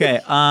 Okay.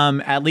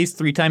 At least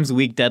 3 times a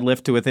week,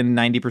 deadlift to within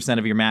 90%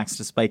 of your max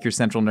to spike your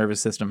central nervous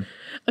system.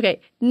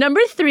 Okay. Number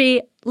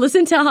 3,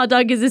 listen to Hot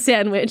Dog is a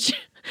Sandwich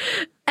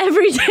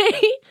every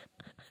day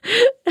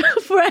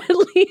for at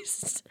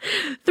least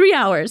 3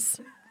 hours.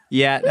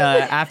 Yeah.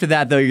 After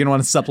that, though, you're going to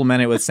want to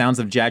supplement it with sounds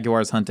of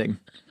jaguars hunting.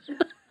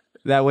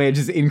 That way it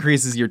just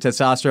increases your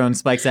testosterone,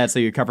 spikes that so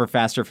you recover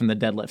faster from the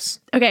deadlifts.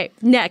 Okay,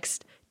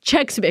 next.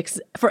 Chex Mix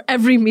for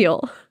every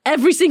meal.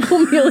 Every single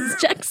meal is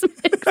Chex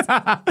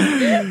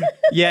Mix.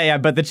 Yeah,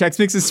 but the Chex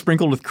Mix is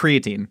sprinkled with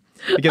creatine.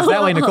 Because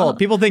that way, Nicole,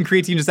 people think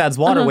creatine just adds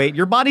water weight.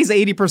 Your body's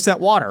 80%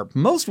 water.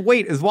 Most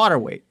weight is water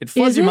weight. It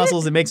floods your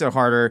muscles. It makes it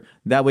harder.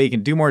 That way you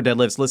can do more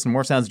deadlifts, listen to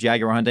more sounds of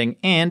jaguar hunting,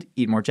 and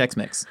eat more Chex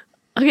Mix.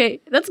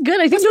 Okay, that's good.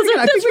 I think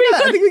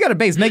we got a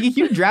base. Maggie,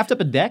 can you draft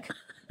up a deck?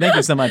 Thank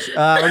you so much.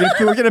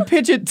 We're gonna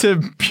pitch it to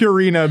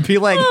Purina. Be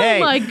like, hey,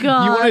 my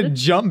God. You want to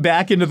jump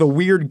back into the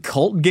weird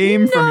cult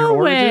game from your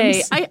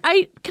origins? Can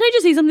I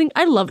just say something?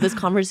 I love this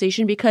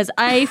conversation because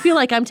I feel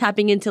like I'm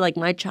tapping into like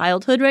my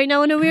childhood right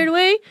now in a weird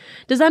way.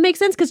 Does that make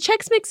sense? Because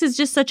Chex Mix is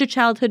just such a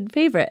childhood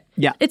favorite.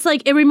 Yeah, it's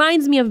like it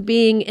reminds me of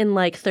being in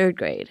like 3rd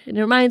grade. It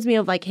reminds me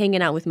of like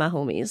hanging out with my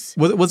homies.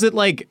 Was it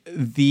like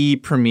the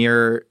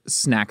premier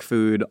snack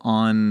food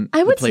on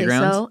the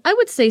playground? I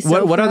would say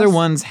so. What other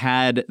ones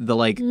had the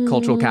like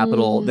cultural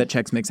capital that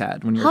Chex Mix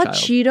had when you were a child?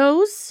 Hot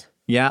Cheetos.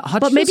 Yeah,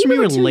 Hot Cheetos maybe we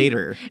were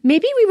later.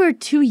 Maybe we were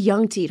too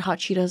young to eat Hot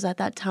Cheetos at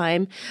that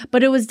time.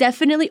 But it was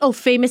definitely,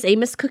 Famous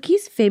Amos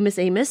cookies. Famous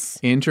Amos.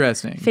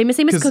 Interesting. Famous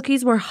Amos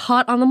cookies were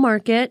hot on the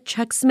market.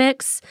 Chex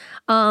Mix.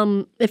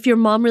 If your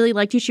mom really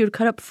liked you, she would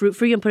cut up fruit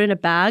for you and put it in a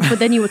bag. But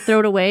then you would throw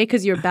it away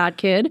because you're a bad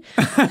kid.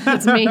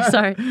 That's me,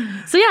 sorry.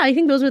 So yeah, I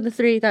think those were the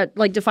 3 that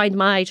like defined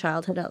my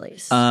childhood at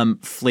least.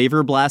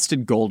 Flavor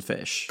blasted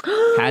goldfish.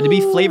 Had to be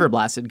flavor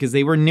blasted because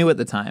they were new at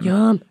the time.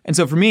 Yum. And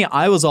so for me,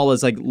 I was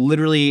always like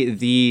literally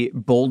the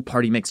bold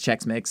party mix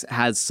Chex Mix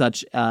has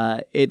such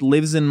it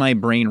lives in my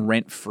brain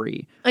rent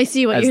free. I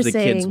see what you're saying. As the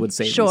kids would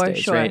say these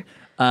days, right?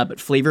 But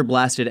flavor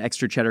blasted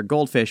extra cheddar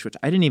goldfish, which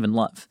I didn't even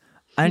love.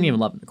 I didn't even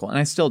love Nicole, and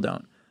I still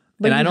don't.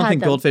 But and I don't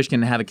think goldfish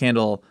can hold a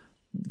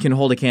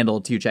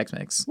candle to Chex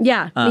Mix.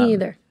 Yeah, me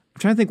either. I'm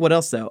trying to think what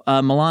else though.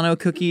 Milano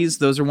cookies,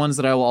 those are ones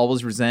that I will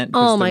always resent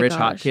because the rich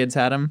hot kids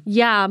had them.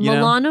 Yeah,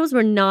 Milanos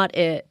were not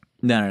it.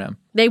 No.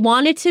 They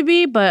wanted to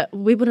be, but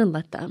we wouldn't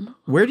let them.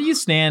 Where do you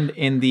stand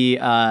in the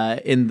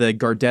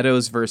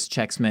Gardettos versus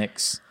Chex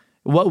Mix?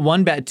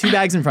 What 2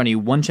 bags in front of you,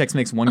 1 Chex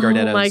Mix, 1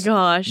 Gardettos. Oh my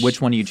gosh.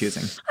 Which one are you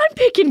choosing? I'm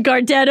picking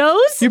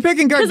Gardettos. You're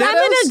picking Gardettos? Because I'm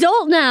an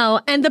adult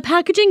now, and the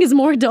packaging is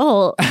more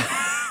adult.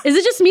 Is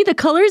it just me? The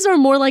colors are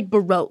more like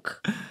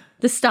Baroque.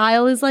 The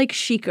style is like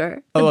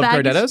chicer. Of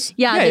Gardettos?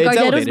 The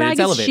Gardettos bag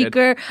is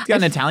chicer. It's got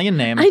an Italian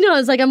name. I know.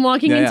 It's like I'm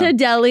walking into a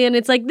deli and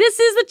it's like, this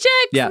is the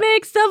Chex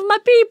Mix of my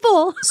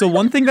people. So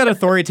one thing that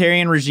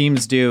authoritarian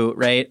regimes do,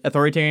 right?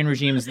 Authoritarian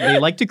regimes, they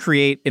like to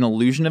create an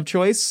illusion of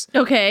choice.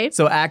 Okay.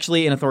 So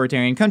actually in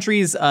authoritarian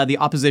countries, the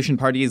opposition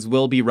parties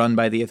will be run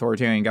by the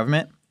authoritarian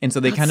government. And so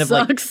they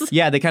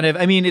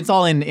it's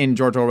all in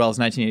George Orwell's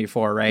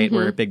 1984, right? Mm-hmm.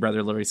 Where Big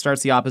Brother literally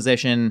starts the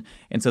opposition.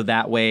 And so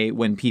that way,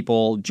 when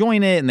people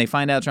join it and they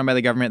find out it's run by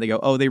the government, they go,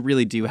 oh, they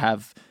really do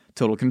have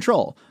total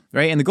control,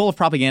 right? And the goal of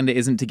propaganda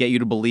isn't to get you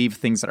to believe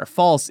things that are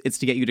false. It's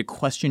to get you to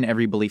question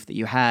every belief that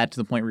you had to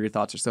the point where your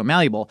thoughts are so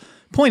malleable.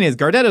 Point is,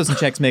 Gardettos and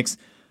Chex Mix,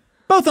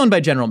 both owned by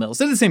General Mills.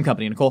 They're the same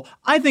company, Nicole.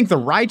 I think the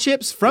rye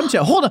chips from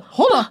Chex... Hold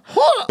on.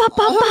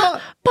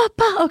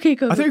 Papa. Okay,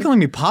 go. I thought you were calling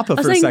me Papa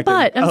for a second.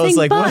 I was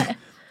like, what?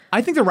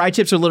 I think the rye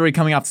chips are literally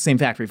coming off the same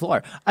factory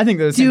floor. I think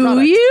they're the same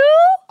product. Do you?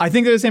 I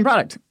think they're the same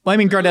product. Well, I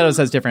mean, Gardettos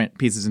has different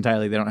pieces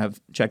entirely. They don't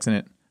have Chex in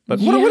it. But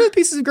what are the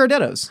pieces of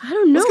Gardettos? I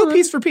don't know. Let's go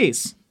piece for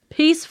piece.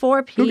 Piece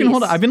for piece. Who can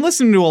hold on? I've been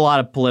listening to a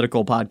lot of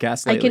political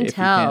podcasts lately. I can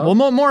tell.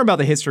 Well, more about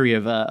the history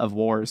of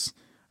wars.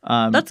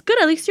 That's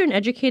good. At least you're an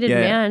educated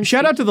man.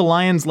 Shout out to the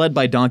Lions Led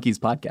by Donkeys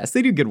podcast.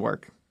 They do good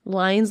work.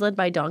 Lions led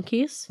by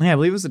donkeys? Yeah, I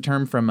believe it was a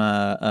term from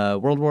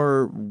World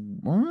War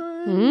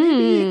I,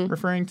 maybe,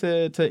 referring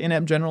to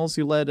inept generals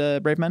who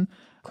led brave men.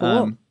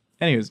 Cool.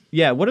 Anyways,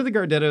 what are the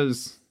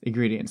Gardettos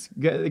ingredients?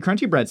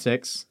 Crunchy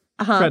breadsticks,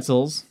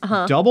 pretzels,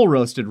 double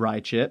roasted rye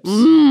chips.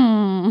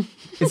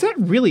 Is that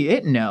really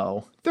it?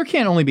 No. There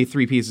can't only be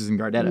 3 pieces in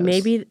Gardettos.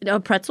 Maybe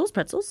pretzels.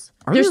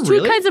 There's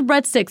 2 kinds of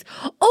breadsticks.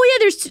 Oh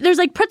yeah, there's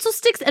like pretzel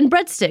sticks and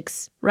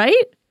breadsticks,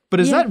 right? But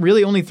is that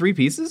really only 3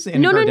 pieces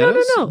in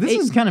Gardettos? No. This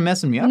is kind of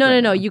messing me up.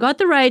 No. You got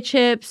the rye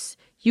chips.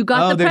 You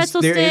got the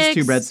pretzel sticks. There is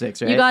 2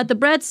 breadsticks, right? You got the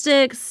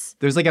breadsticks.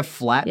 There's like a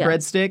flat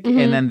breadstick,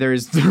 and then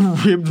there's the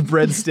ribbed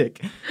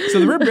breadstick. So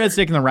the ribbed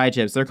breadstick and the rye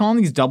chips, they're calling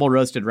these double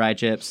roasted rye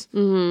chips.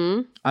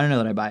 Mm-hmm. I don't know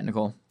that I buy it,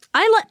 Nicole.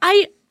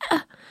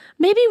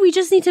 Maybe we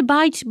just need to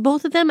buy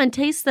both of them and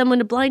taste them in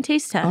a blind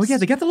taste test. Oh yeah,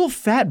 they got the little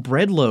fat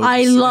bread loaves.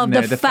 I love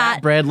the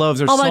fat bread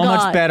loaves are so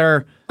much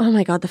better. Oh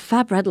my God, the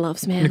fat bread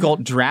loaves, man. Nicole,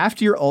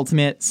 draft your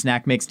ultimate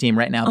snack mix team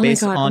right now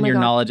based on your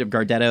knowledge of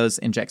Gardettos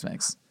and Chex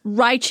Mix.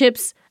 Rye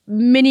chips,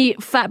 mini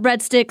fat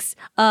breadsticks,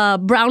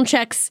 brown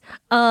Chex,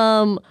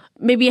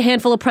 maybe a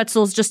handful of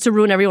pretzels just to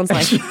ruin everyone's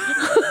life.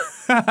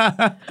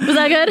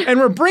 that good? And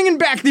we're bringing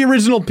back the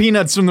original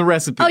peanuts from the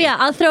recipe. Oh, yeah.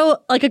 I'll throw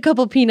like a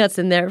couple peanuts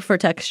in there for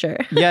texture.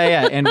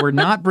 Yeah. And we're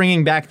not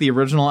bringing back the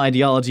original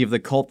ideology of the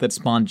cult that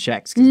spawned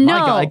Chex. No. My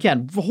God,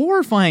 again,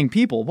 horrifying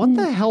people. What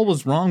the hell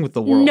was wrong with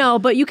the world? No,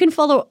 but you can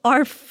follow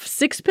our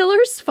 6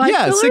 pillars, 5 pillars?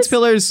 Yeah, 6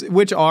 pillars,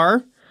 which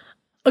are...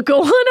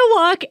 Go on a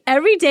walk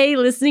every day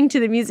listening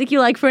to the music you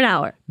like for an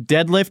hour.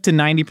 Deadlift to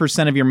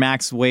 90% of your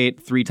max weight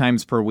 3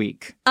 times per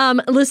week.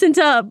 Listen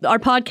to our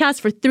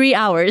podcast for 3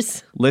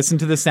 hours. Listen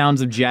to the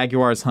sounds of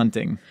jaguars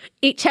hunting.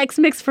 Eat Chex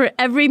Mix for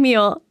every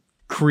meal.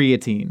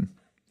 Creatine.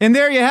 And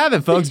there you have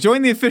it, folks.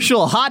 Join the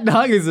official Hot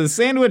Dog is a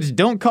Sandwich,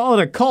 Don't Call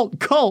It a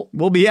Cult.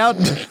 We'll be out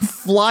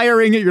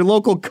flyering at your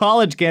local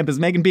college campus,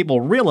 making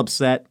people real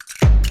upset.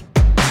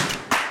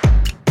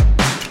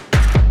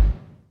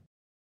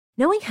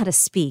 Knowing how to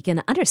speak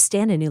and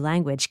understand a new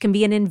language can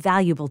be an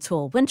invaluable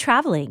tool when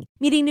traveling,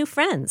 meeting new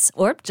friends,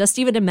 or just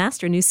even to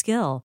master a new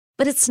skill.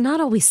 But it's not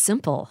always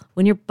simple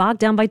when you're bogged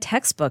down by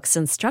textbooks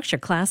and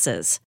structured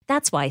classes.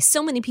 That's why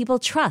so many people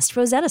trust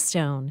Rosetta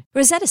Stone.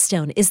 Rosetta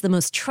Stone is the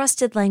most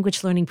trusted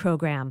language learning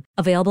program,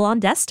 available on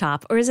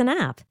desktop or as an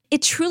app.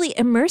 It truly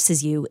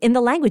immerses you in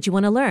the language you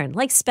want to learn,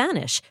 like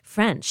Spanish,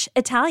 French,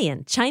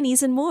 Italian,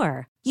 Chinese, and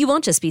more. You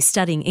won't just be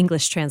studying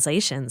English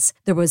translations.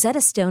 The Rosetta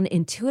Stone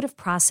intuitive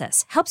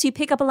process helps you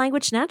pick up a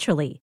language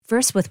naturally,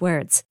 first with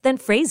words, then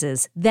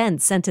phrases, then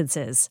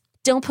sentences.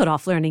 Don't put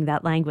off learning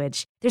that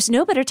language. There's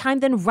no better time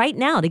than right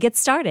now to get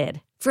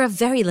started. For a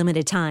very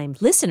limited time,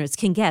 listeners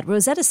can get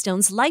Rosetta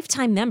Stone's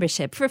lifetime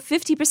membership for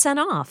 50%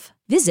 off.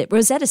 Visit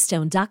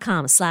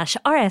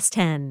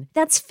rosettastone.com/rs10.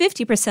 That's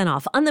 50%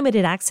 off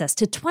unlimited access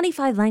to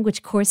 25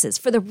 language courses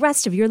for the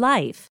rest of your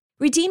life.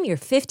 Redeem your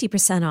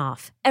 50%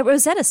 off at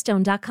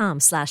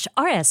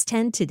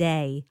rosettastone.com/rs10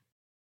 today.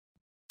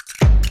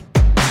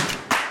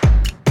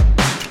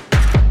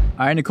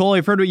 All right, Nicole,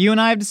 you've heard what you and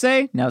I have to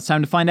say. Now it's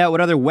time to find out what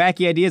other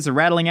wacky ideas are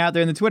rattling out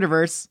there in the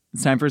Twitterverse.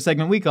 It's time for a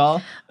segment we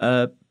call,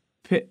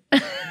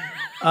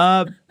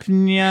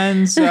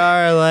 Opinions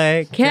Are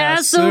Like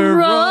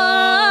Casserole.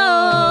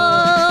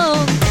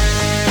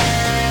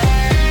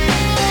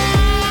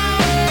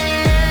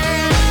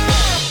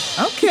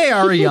 Okay,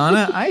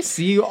 Ariana, I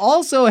see you.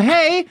 Also,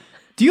 hey,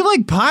 do you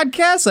like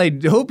podcasts? I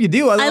hope you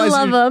do. Otherwise,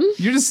 I love them.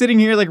 You're just sitting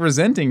here like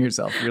resenting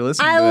yourself. You're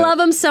listening to it. I love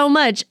them so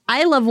much.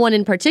 I love one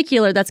in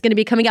particular that's going to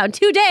be coming out in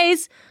 2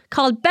 days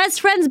called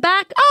Best Friends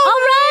Back. All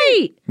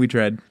right. We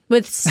tried.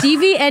 With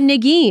Stevie and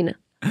Nagin.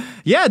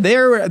 Yeah, they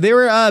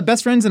were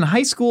best friends in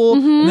high school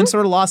and then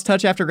sort of lost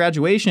touch after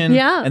graduation.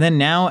 Yeah. And then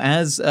now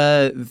as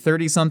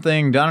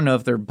 30-something, I don't know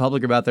if they're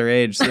public about their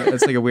age. So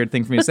that's like a weird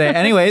thing for me to say.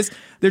 Anyways,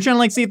 they're trying to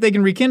like see if they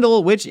can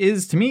rekindle, which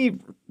is, to me,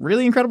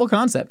 really incredible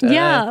concept.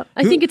 Yeah,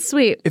 I think it's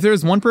sweet. If there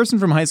was one person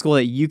from high school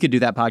that you could do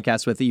that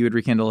podcast with that you would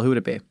rekindle, who would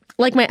it be?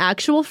 Like my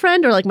actual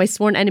friend or like my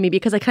sworn enemy?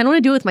 Because I kind of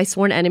want to do it with my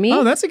sworn enemy.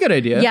 Oh, that's a good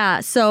idea.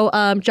 Yeah, so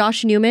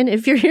Josh Newman,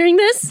 if you're hearing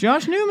this.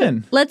 Josh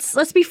Newman.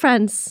 Let's be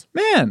friends.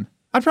 Man.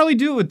 I'd probably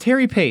do it with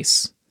Terry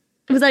Pace.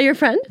 Was that your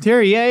friend?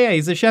 Terry, yeah.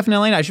 He's a chef in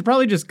LA. I should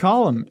probably just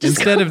call him.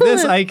 Instead of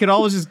this, I could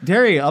always just,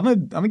 Terry,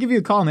 I'm gonna give you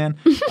a call, man.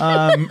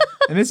 I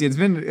miss you.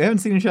 We haven't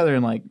seen each other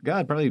in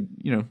probably,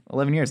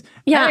 11 years.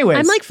 Yeah, anyways.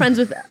 I'm like friends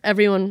with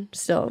everyone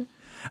still.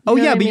 Oh,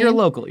 yeah, but you're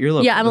local. You're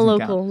local. Yeah, I'm a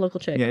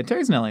local chick. Yeah,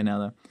 Terry's in LA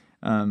now,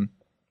 though.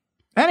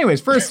 Anyways,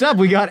 first up,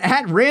 we got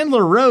at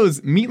Randler Rose.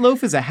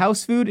 Meatloaf is a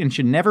house food and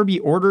should never be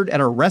ordered at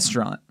a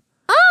restaurant.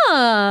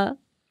 I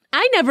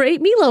never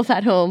ate meatloaf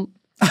at home.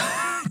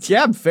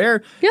 Yeah,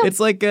 fair. Yeah. It's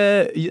like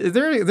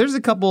there's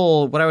a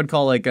couple what I would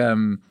call like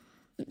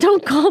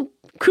Don't call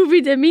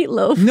Kubi de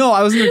meatloaf. No,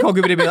 I wasn't gonna call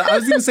Kubi de meatloaf. I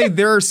was gonna say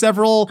there are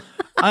several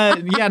not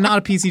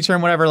a PC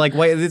term, whatever, like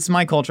white, it's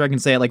my culture, I can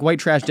say it, like white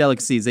trash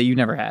delicacies that you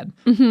never had.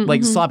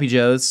 Like sloppy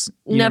joes.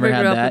 You never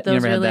had that. You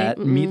never had that.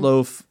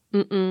 Meatloaf.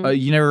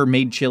 You never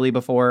made chili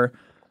before.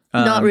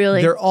 Not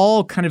really. They're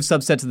all kind of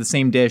subsets of the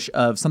same dish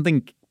of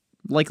something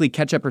likely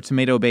ketchup or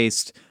tomato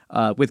based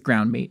with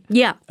ground meat.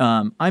 Yeah.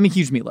 I'm a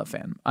huge meatloaf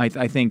fan.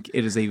 I think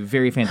it is a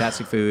very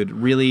fantastic food.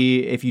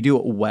 Really, if you do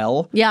it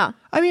well. Yeah.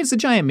 I mean, it's a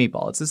giant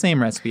meatball. It's the same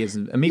recipe as a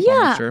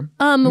meatball mixture.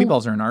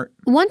 Meatballs are an art.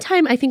 One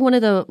time, I think one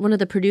of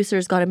the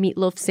producers got a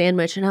meatloaf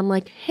sandwich, and I'm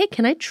like, "Hey,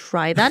 can I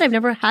try that? I've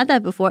never had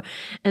that before."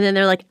 And then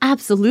they're like,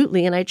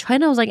 "Absolutely!" And I tried,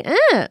 and I was like,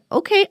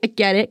 okay, I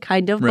get it,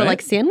 kind of, right? But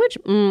like sandwich,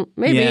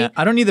 maybe." Yeah,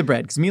 I don't need the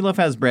bread because meatloaf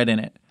has bread in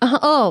it.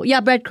 Oh,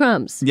 yeah,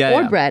 breadcrumbs. Yeah,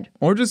 or bread,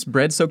 or just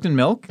bread soaked in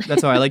milk.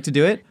 That's how I like to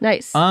do it.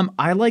 Nice.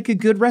 I like a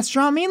good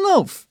restaurant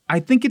meatloaf. I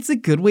think it's a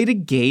good way to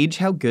gauge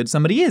how good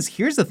somebody is.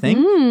 Here's the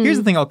thing. Here's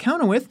the thing I'll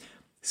counter with.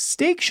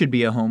 Steak should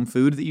be a home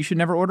food that you should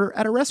never order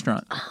at a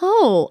restaurant.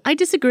 Oh, I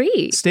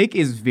disagree. Steak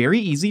is very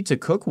easy to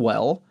cook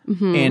well.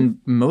 And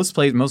most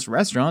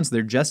restaurants,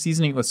 they're just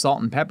seasoning it with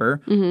salt and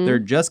pepper. They're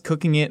just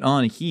cooking it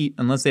on heat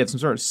unless they have some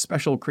sort of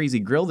special crazy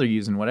grill they're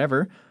using,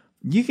 whatever.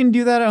 You can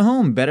do that at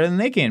home better than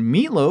they can.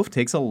 Meatloaf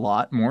takes a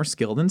lot more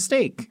skill than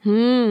steak.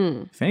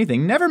 If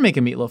anything, never make a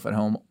meatloaf at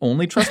home.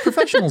 Only trust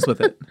professionals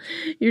with it.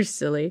 You're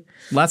silly.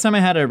 Last time I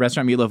had a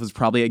restaurant meatloaf was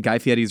probably at Guy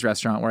Fieri's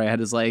restaurant where I had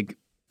his like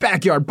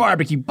backyard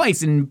barbecue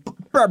bison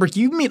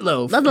barbecue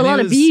meatloaf. That's a lot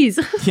of bees.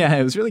 Yeah,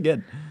 it was really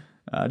good.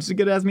 Just a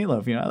good-ass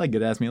meatloaf. I like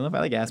good-ass meatloaf. I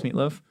like ass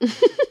meatloaf.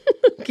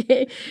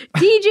 Okay.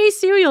 DJ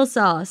Cereal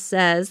Sauce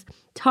says,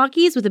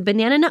 Takis with a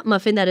banana nut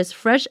muffin that is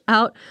fresh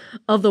out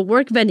of the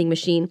work vending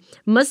machine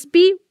must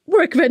be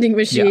work vending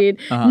machine.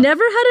 Yeah.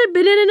 Never had a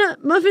banana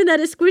nut muffin that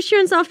is squishier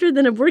and softer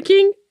than a work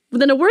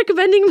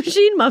vending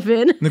machine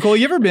muffin. Nicole,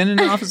 you ever been in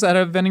an office that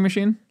had a vending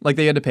machine? Like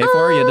they had to pay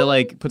for? You had to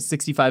like put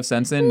 65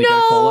 cents in to get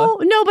a cola?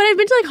 No, but I've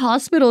been to like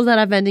hospitals that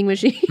have vending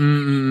machines.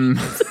 I'm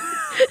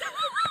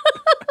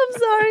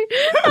sorry.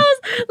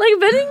 Like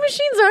vending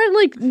machines aren't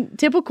like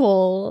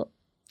typical.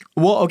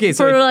 Well, okay,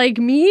 so for like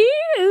me,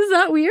 is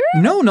that weird?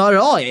 No, not at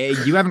all.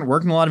 You haven't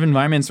worked in a lot of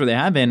environments where they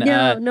have been.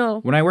 No.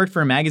 When I worked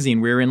for a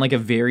magazine, we were in like a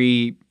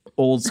very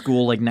old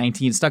school, like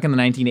stuck in the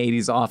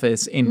 1980s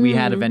office, and we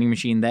had a vending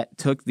machine that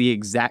took the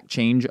exact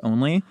change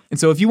only. And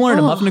so if you wanted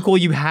a muffin, Nicole,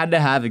 you had to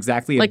have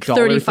exactly like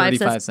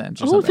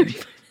 $1.35 or something.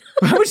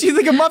 How much do you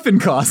think a muffin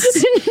costs?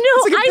 No,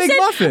 it's like a big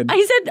muffin.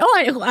 I said,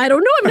 I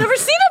don't know. I've never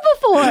seen it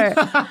before.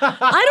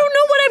 I don't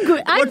know what I'm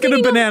going. What could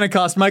a banana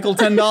cost, Michael?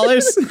 $10?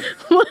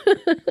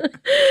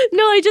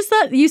 No, I just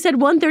thought you said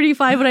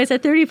 $1.35 when I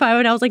said 35,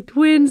 and I was like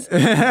twins.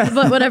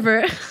 But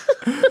whatever.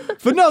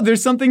 But no,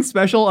 there's something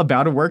special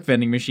about a work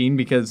vending machine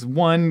because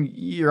one,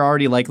 you're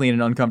already likely in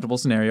an uncomfortable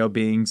scenario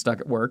being stuck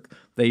at work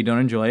that you don't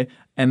enjoy.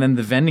 And then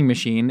the vending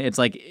machine, it's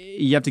like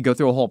you have to go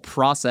through a whole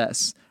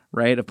process,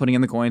 right, of putting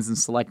in the coins and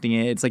selecting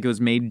it. It's like it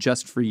was made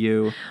just for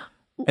you.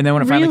 And then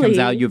when it finally comes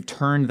out, you've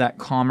turned that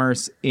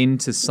commerce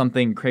into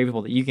something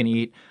craveable that you can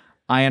eat.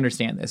 I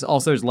understand this.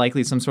 Also, there's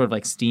likely some sort of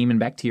like steam and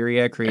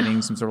bacteria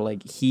creating some sort of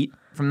like heat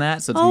from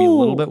that, so it's gonna be a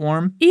little bit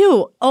warm.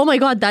 Ew! Oh my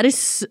god, that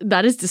is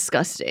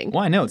disgusting.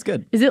 Why? No, it's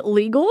good. Is it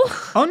legal?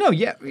 Oh no,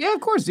 yeah,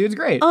 of course, dude, it's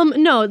great.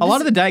 No, a lot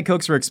of the Diet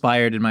Cokes were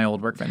expired in my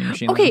old work vending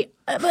machine. Okay,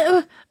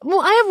 well,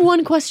 I have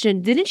one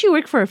question. Didn't you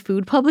work for a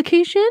food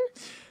publication?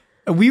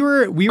 We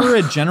were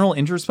a general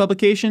interest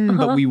publication,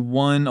 but we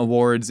won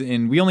awards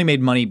and we only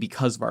made money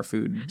because of our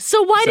food.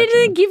 So why didn't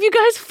they give you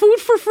guys food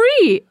for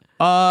free?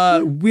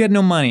 We had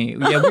no money.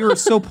 Yeah, we were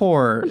so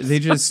poor. They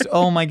just,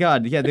 oh my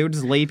god, yeah, they would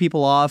just lay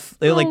people off.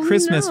 They like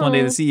Christmas one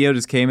day. The CEO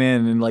just came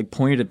in and like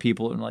pointed at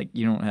people and like,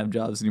 you don't have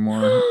jobs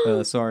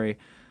anymore. Sorry.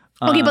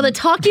 Okay, but the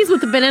Takis with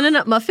the banana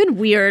nut muffin,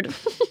 weird.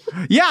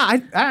 Yeah,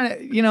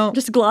 I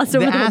just gloss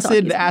over the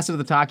acid of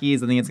the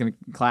Takis. I think it's going to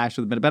clash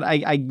with a bit, but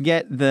I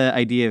get the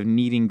idea of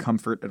needing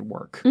comfort at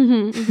work.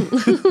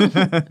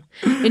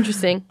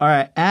 Interesting. All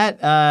right,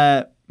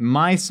 at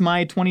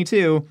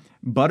MySmy22.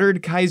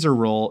 Buttered Kaiser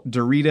roll,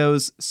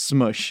 Doritos,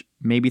 smush.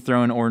 Maybe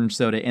throw an orange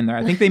soda in there.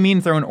 I think they mean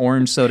throw an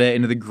orange soda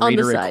into the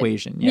greater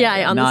equation.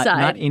 Yeah, on the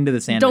side. Not into the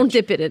sandwich. Don't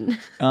dip it in.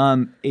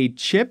 A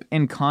chip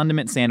and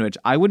condiment sandwich.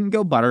 I wouldn't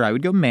go butter. I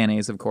would go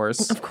mayonnaise, of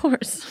course. Of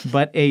course.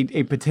 But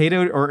a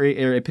potato or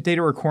a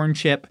potato or corn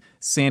chip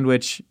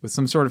sandwich with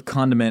some sort of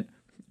condiment.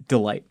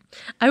 Delight.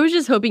 I was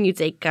just hoping you'd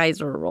say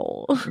Kaiser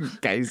roll.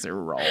 Kaiser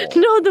roll.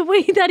 No, the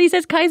way that he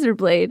says Kaiser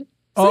blade.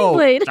 Oh,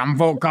 some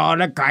folk call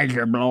it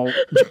Kaiser blow.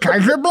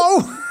 Kaiser blow?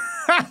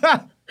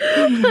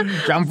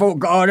 Some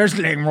folk call it a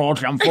sling roll.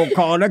 Some folk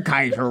call it a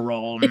Kaiser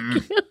roll.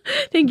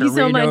 Thank you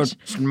so much.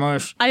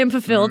 Smush. I am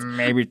fulfilled.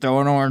 Maybe throw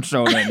an orange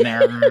soda in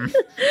there.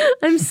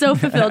 I'm so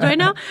fulfilled right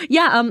now.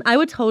 Yeah, I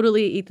would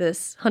totally eat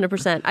this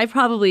 100%. I've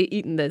probably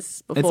eaten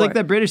this before. It's like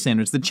that British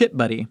sandwich, the chip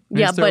buddy.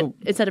 Yeah, but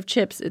instead of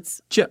chips,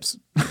 it's... Chips.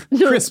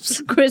 No,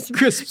 crisps.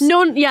 Crisps.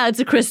 No, yeah, it's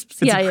a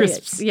crisps. It's a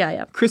crisps.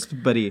 Yeah. Crisp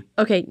buddy.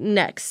 Okay,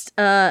 next.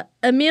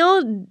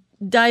 Emil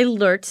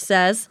Dilert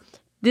says...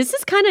 This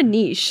is kind of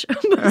niche.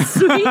 Welcome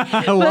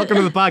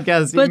to the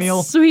podcast, Emil.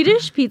 But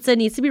Swedish pizza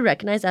needs to be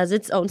recognized as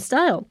its own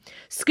style.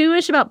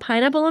 Squeamish about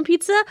pineapple on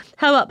pizza?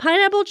 How about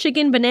pineapple,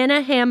 chicken,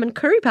 banana, ham, and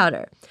curry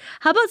powder?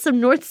 How about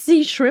some North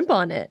Sea shrimp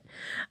on it?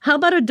 How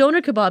about a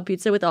doner kebab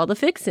pizza with all the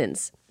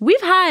fixins?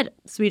 We've had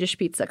Swedish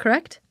pizza,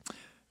 correct?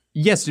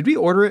 Yes. Did we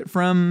order it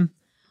from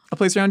a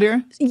place around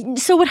here?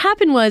 So what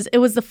happened was it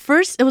was our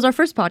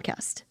first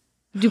podcast.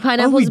 Do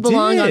pineapples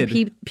belong on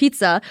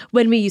pizza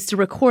when we used to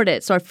record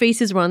it? So our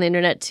faces were on the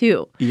internet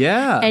too.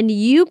 Yeah. And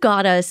you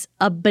got us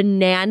a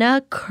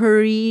banana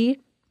curry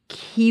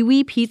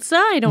kiwi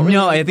pizza?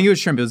 No, I think it was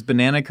shrimp. It was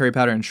banana, curry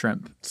powder, and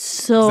shrimp.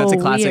 So that's a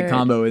classic weird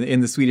combo in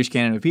the Swedish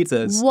canon of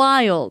pizzas.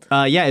 Wild.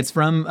 Yeah, it's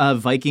from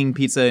Viking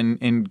Pizza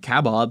in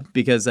Kebab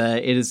because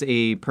it is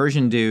a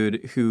Persian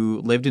dude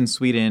who lived in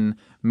Sweden,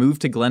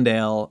 moved to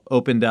Glendale,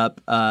 opened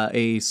up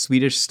a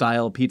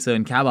Swedish-style pizza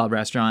and kebab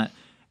restaurant.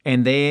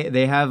 And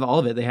they have all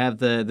of it. They have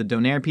the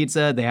doner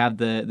pizza. They have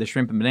the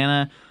shrimp and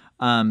banana.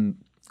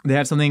 They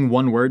have something,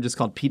 one word, just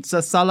called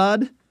pizza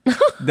salad.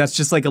 That's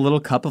just like a little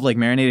cup of like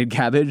marinated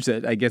cabbage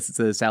that I guess it's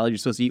a salad you're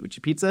supposed to eat with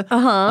your pizza.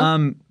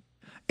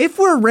 If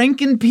we're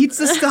ranking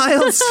pizza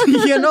styles,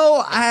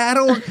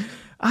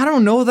 I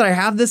don't know that I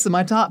have this in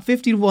my top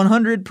 50 to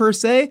 100 per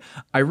se.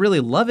 I really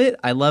love it.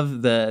 I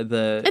love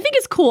the. I think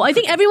it's cool. I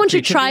think everyone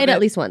should try it at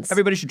least once.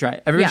 Everybody should try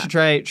it. Everybody should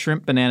try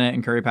shrimp, banana,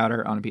 and curry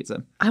powder on a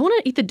pizza. I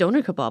want to eat the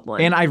doner kebab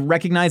one. And I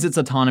recognize its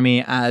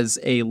autonomy as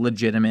a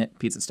legitimate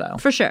pizza style.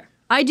 For sure.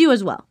 I do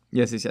as well.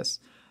 Yes.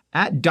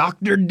 At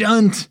Dr.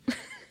 Dunt.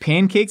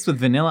 Pancakes with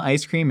vanilla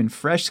ice cream and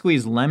fresh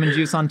squeezed lemon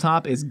juice on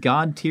top is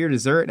god-tier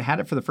dessert. Had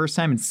it for the first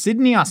time in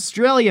Sydney,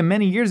 Australia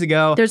many years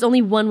ago. There's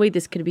only one way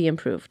this could be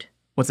improved.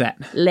 What's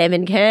that?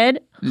 Lemon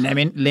curd.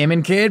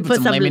 Lemon curd.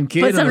 Put some lemon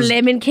curd. Put some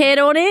lemon curd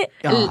on it.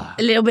 Oh.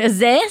 A little bit of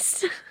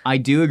zest. I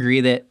do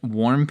agree that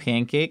warm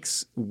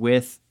pancakes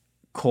with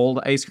cold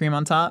ice cream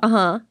on top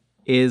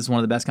is one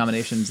of the best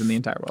combinations in the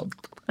entire world.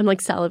 I'm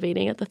like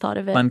salivating at the thought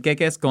of it.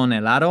 Panqueques con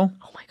helado.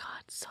 Oh my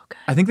god, so good.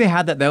 I think they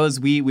had that. That was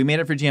we made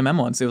it for GMM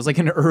once. It was like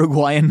an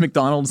Uruguayan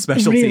McDonald's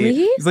specialty.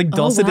 Really? It's like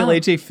dulce de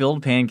leche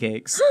filled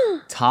pancakes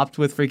topped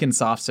with freaking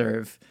soft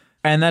serve.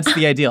 And that's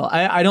the ideal.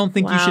 I don't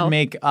think you should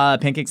make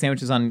pancake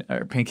sandwiches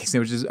pancake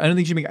sandwiches. I don't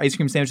think you should make ice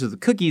cream sandwiches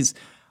with cookies.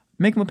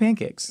 Make them with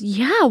pancakes.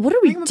 Yeah, what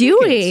are we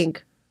doing?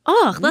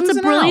 Oh, that's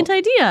a brilliant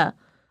idea.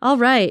 All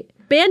right.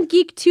 Band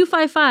Geek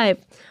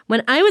 255.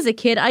 When I was a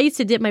kid, I used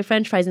to dip my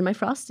French fries in my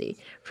Frosty.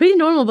 Pretty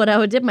normal, but I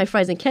would dip my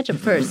fries in ketchup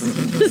first.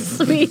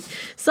 Sweet,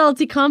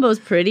 salty combo is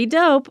pretty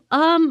dope.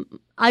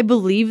 I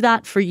believe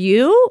that for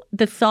you.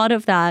 The thought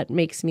of that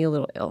makes me a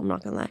little ill. I'm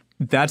not gonna lie.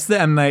 That's the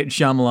M. Night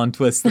Shyamalan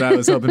twist that I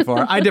was hoping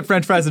for. I dip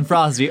French fries in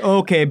Frosty.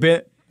 Okay,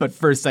 but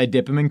first I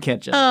dip them in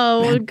ketchup.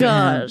 Oh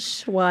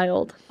gosh,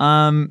 wild.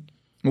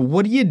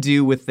 What do you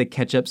do with the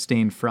ketchup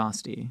stained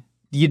Frosty?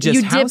 Do you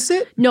just house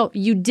it? No,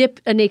 you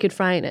dip a naked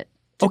fry in it.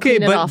 Okay,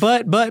 but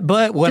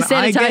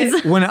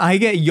when I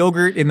get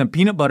yogurt in the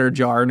peanut butter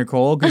jar,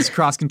 Nicole, because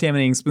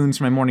cross-contaminating spoons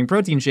for my morning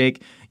protein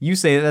shake, you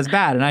say that's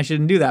bad and I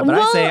shouldn't do that. But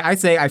I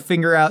say I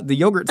figure out the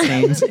yogurt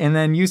stains, and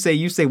then you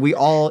say we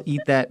all eat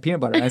that peanut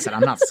butter. And I said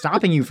I'm not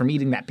stopping you from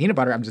eating that peanut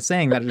butter. I'm just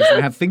saying that it's going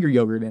to have finger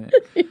yogurt in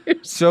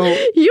it. So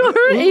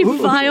you're a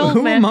vile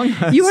man. Among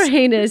us? You are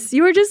heinous.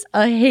 You are just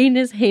a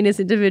heinous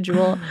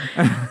individual.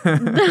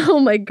 Oh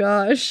my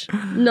gosh,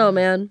 no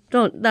man,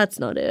 don't. That's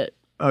not it.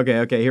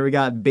 Okay. Here we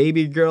got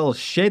Baby Girl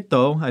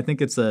Sheto. I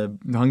think it's a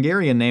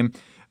Hungarian name.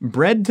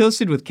 Bread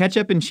toasted with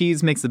ketchup and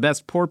cheese makes the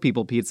best poor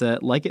people pizza.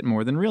 Like it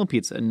more than real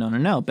pizza.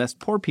 No. Best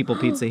poor people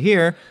pizza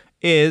here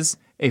is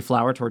a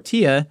flour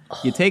tortilla.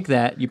 You take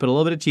that, you put a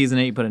little bit of cheese in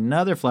it, you put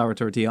another flour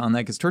tortilla on that,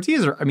 because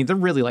tortillas are, they're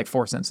really like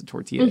 4 cents a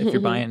tortilla if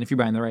you're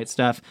buying the right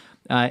stuff.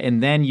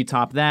 And then you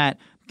top that.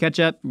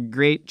 Ketchup,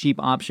 great, cheap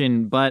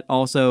option, but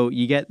also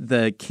you get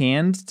the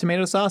canned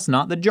tomato sauce,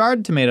 not the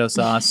jarred tomato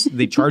sauce.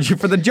 They charge you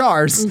for the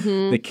jars.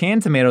 The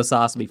canned tomato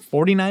sauce will be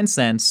 49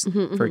 cents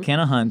for a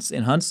can of Hunt's,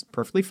 and Hunt's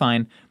perfectly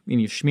fine,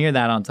 and you smear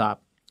that on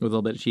top with a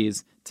little bit of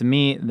cheese. To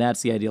me,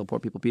 that's the ideal poor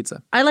people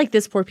pizza. I like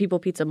this poor people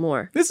pizza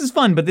more. This is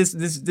fun, but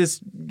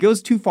this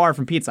goes too far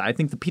from pizza. I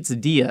think the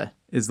pizzadilla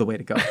is the way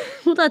to go.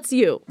 Well, that's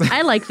you.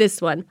 I like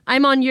this one.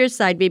 I'm on your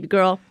side, baby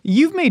girl.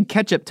 You've made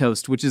ketchup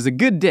toast, which is a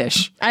good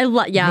dish.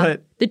 Yeah.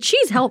 But the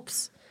cheese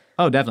helps.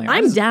 Oh, definitely.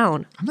 I'm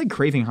down. I'm like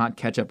craving hot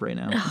ketchup right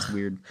now. It's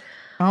weird.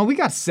 Oh, we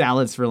got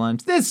salads for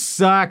lunch. This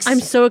sucks.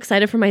 I'm so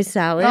excited for my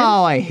salad.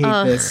 Oh, I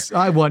hate this.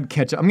 I want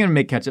ketchup. I'm going to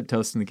make ketchup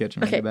toast in the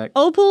kitchen when I get back.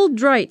 Opal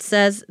Droit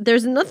says,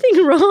 there's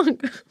nothing wrong.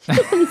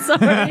 I'm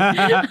sorry.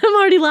 I'm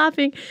already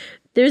laughing.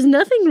 There's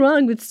nothing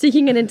wrong with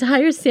sticking an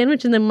entire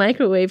sandwich in the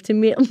microwave to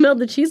melt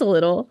the cheese a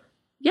little.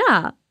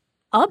 Yeah,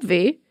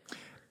 obvi.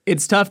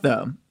 It's tough,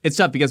 though. It's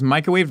tough because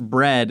microwave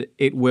bread,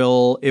 it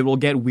will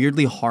get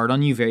weirdly hard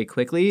on you very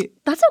quickly.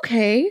 That's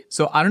okay.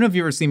 So I don't know if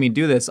you've ever seen me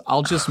do this.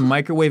 I'll just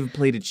microwave a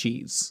plate of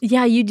cheese.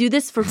 Yeah, you do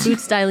this for food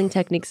styling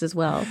techniques as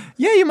well.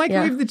 Yeah, you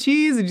microwave the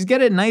cheese and just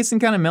get it nice and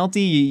kind of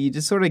melty. You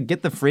just sort of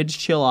get the fridge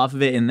chill off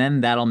of it, and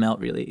then that'll melt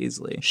really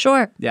easily.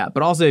 Sure. Yeah,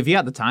 but also if you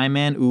got the time,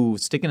 man,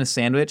 stick in a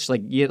sandwich,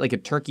 like you get like a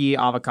turkey,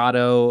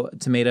 avocado,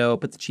 tomato,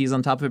 put the cheese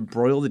on top of it,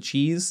 broil the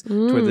cheese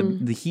to where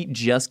the heat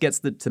just gets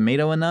the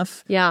tomato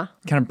enough. Yeah.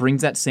 Kind of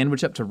brings that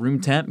sandwich up to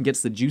room temp and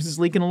gets the juices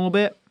leaking a little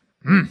bit.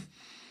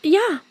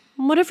 Yeah,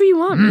 whatever you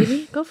want,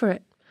 baby. Go for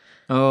it.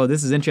 Oh,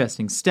 this is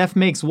interesting. Steph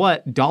makes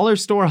what? Dollar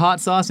store hot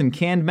sauce and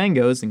canned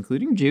mangoes,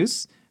 including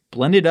juice,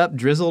 blended up,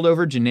 drizzled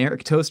over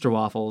generic toaster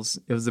waffles.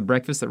 It was a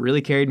breakfast that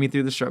really carried me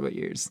through the struggle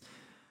years.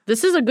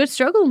 This is a good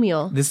struggle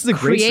meal. This is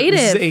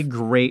a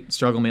great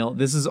struggle meal.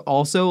 This is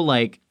also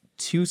like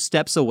 2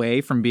 steps away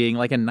from being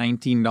like a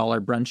 $19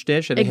 brunch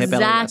dish at a hip LA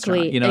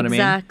restaurant. You know what I mean?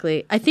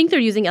 Exactly. I think they're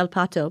using El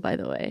Pato, by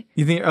the way.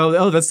 You think?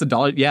 Oh, that's the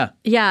dollar. Yeah.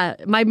 Yeah.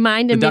 My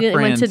mind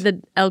immediately went to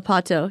the El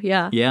Pato.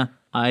 Yeah. Yeah.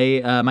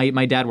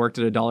 My dad worked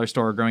at a dollar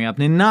store growing up,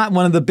 and not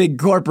one of the big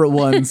corporate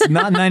ones,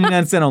 not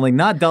 99 cent only,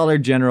 not Dollar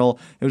General.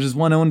 It was just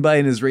one owned by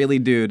an Israeli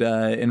dude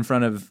in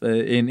front of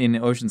in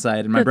Oceanside.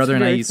 And my brother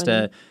and I used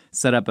to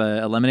set up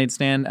a lemonade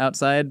stand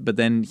outside, but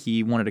then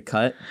he wanted to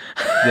cut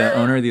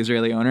the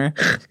Israeli owner.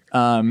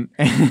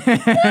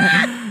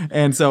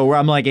 And so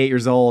I'm like 8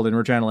 years old, and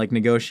we're trying to like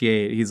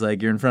negotiate. He's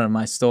like, "You're in front of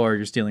my store.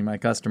 You're stealing my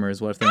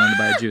customers. What if they wanted to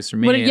buy a juice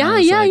from me?" Yeah.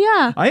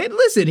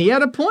 Listen, he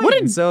had a point.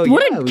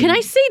 Can I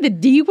say the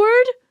D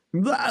word?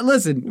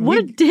 Listen. What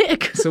a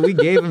dick. So we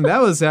gave him,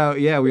 that was how,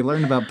 we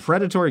learned about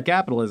predatory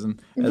capitalism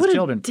as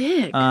children. What a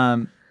dick.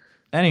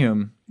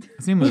 Anywho,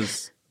 his name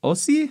was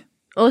Ossi.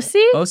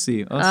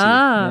 Ossie?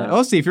 Ah. Yeah.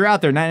 Ossie, if you're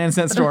out there,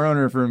 99-cent store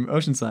owner from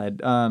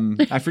Oceanside,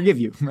 I forgive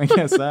you. I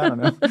guess. I don't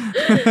know.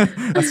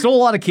 I stole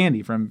a lot of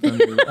candy from you.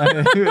 You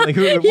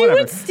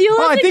would steal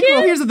Well,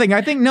 here's the thing.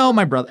 I think, no,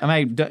 my brother.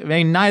 I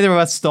mean, neither of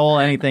us stole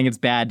anything. It's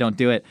bad. Don't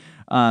do it.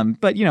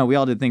 But, we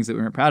all did things that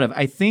we weren't proud of.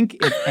 I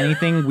think, if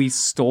anything, we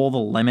stole the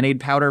lemonade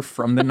powder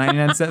from the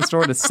 99-cent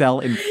store to sell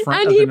in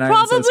front of the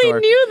 99-cent store.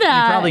 And he probably knew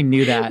that. He probably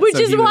knew that. Which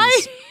is why...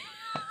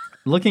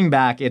 Looking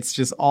back, it's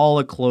just all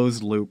a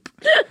closed loop.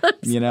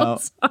 You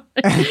have so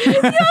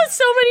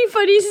many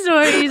funny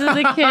stories as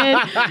a kid.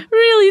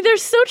 Really, they're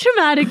so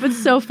traumatic, but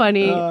so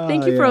funny.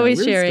 Thank you for always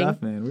weird sharing.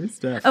 Stuff, man. Weird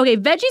stuff. Okay,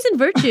 Veggies and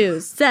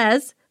Virtues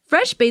says...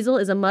 Fresh basil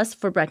is a must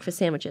for breakfast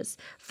sandwiches.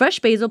 Fresh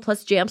basil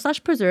plus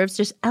jam/preserves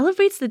just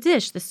elevates the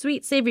dish. The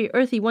sweet, savory,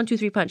 earthy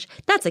 1-2-3 punch.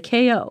 That's a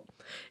KO.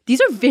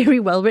 These are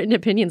very well-written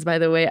opinions, by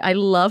the way. I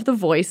love the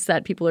voice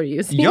that people are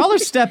using. Y'all are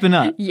stepping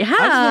up. Yeah. I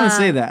just want to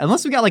say that.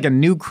 Unless we got like a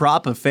new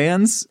crop of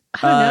fans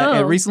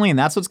recently and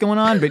that's what's going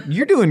on, but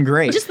you're doing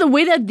great. Just the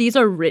way that these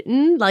are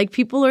written, like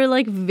people are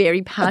like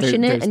very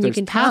passionate and you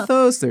can tell.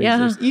 There's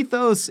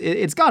ethos.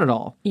 It's got it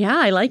all. Yeah,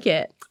 I like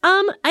it.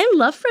 I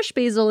love fresh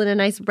basil in a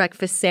nice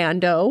breakfast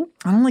sando.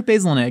 I don't like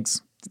basil and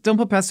eggs. Don't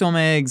put pesto on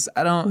my eggs.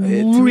 I don't.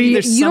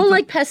 You don't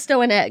like pesto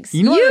and eggs.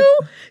 You don't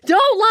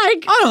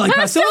like. I don't like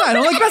pesto. I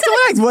don't like pesto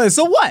and eggs. What?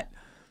 So what?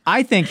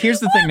 I think here's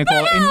the thing,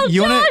 Nicole. And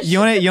you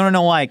wanna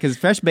know why? Because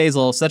fresh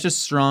basil, such a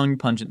strong,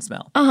 pungent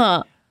smell.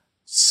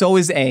 So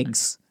is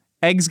eggs.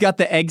 Eggs got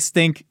the egg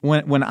stink.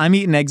 When I'm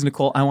eating eggs,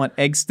 Nicole, I want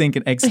egg stink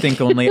and egg stink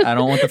only. I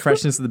don't want the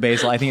freshness of the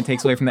basil. I think it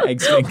takes away from the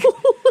egg stink.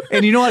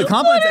 And you know what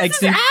complements egg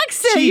stink?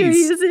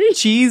 Cheese.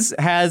 Cheese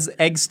has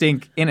egg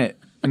stink in it,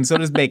 and so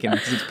does bacon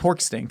because it's pork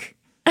stink.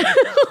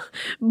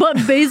 But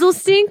basil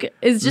stink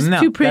is just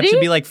too pretty? That should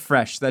be like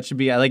fresh. That should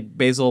be, I like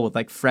basil with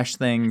like fresh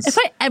things. If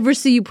I ever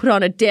see you put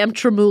on a damn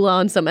tremula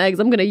on some eggs,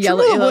 I'm going to yell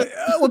at you.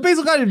 What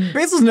basil got?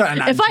 Basil's not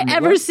if I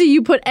ever see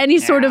you put any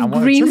sort of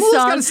green sauce.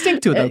 Tremula's got a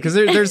stink to it though, because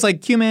there's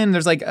like cumin,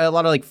 there's like a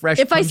lot of like fresh.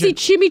 If I see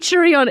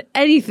chimichurri on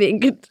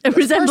anything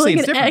resembling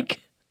an egg,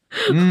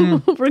 we're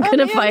going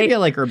to fight. Maybe I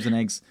like herbs and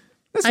eggs.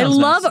 I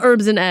love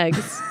herbs and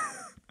eggs.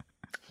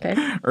 Okay.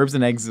 Herbs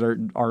and eggs are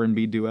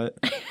R&B duet.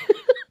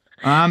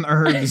 I'm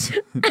herbs.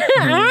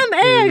 I'm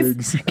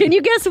eggs. Can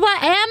you guess why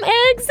I'm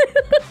eggs?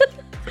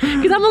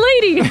 Because I'm a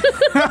lady.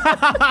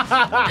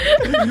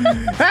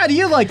 How do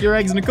you like your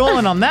eggs, Nicole?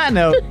 And on that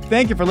note,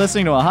 thank you for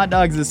listening to A Hot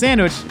Dog's a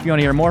Sandwich. If you want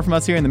to hear more from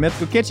us here in the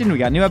Mythical Kitchen, we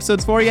got new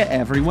episodes for you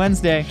every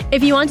Wednesday.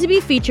 If you want to be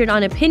featured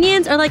on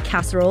opinions or like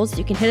casseroles,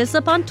 you can hit us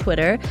up on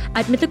Twitter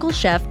at Mythical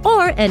Chef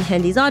or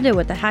 @HandyZada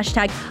with the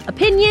hashtag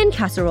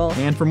 #OpinionCasserole.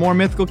 And for more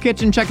Mythical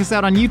Kitchen, check us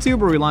out on YouTube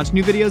where we launch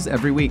new videos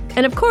every week.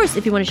 And of course,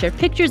 if you want to share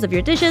pictures of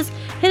your dishes,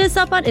 hit us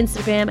up on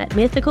Instagram at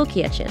Mythical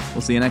Kitchen.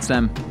 We'll see you next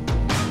time.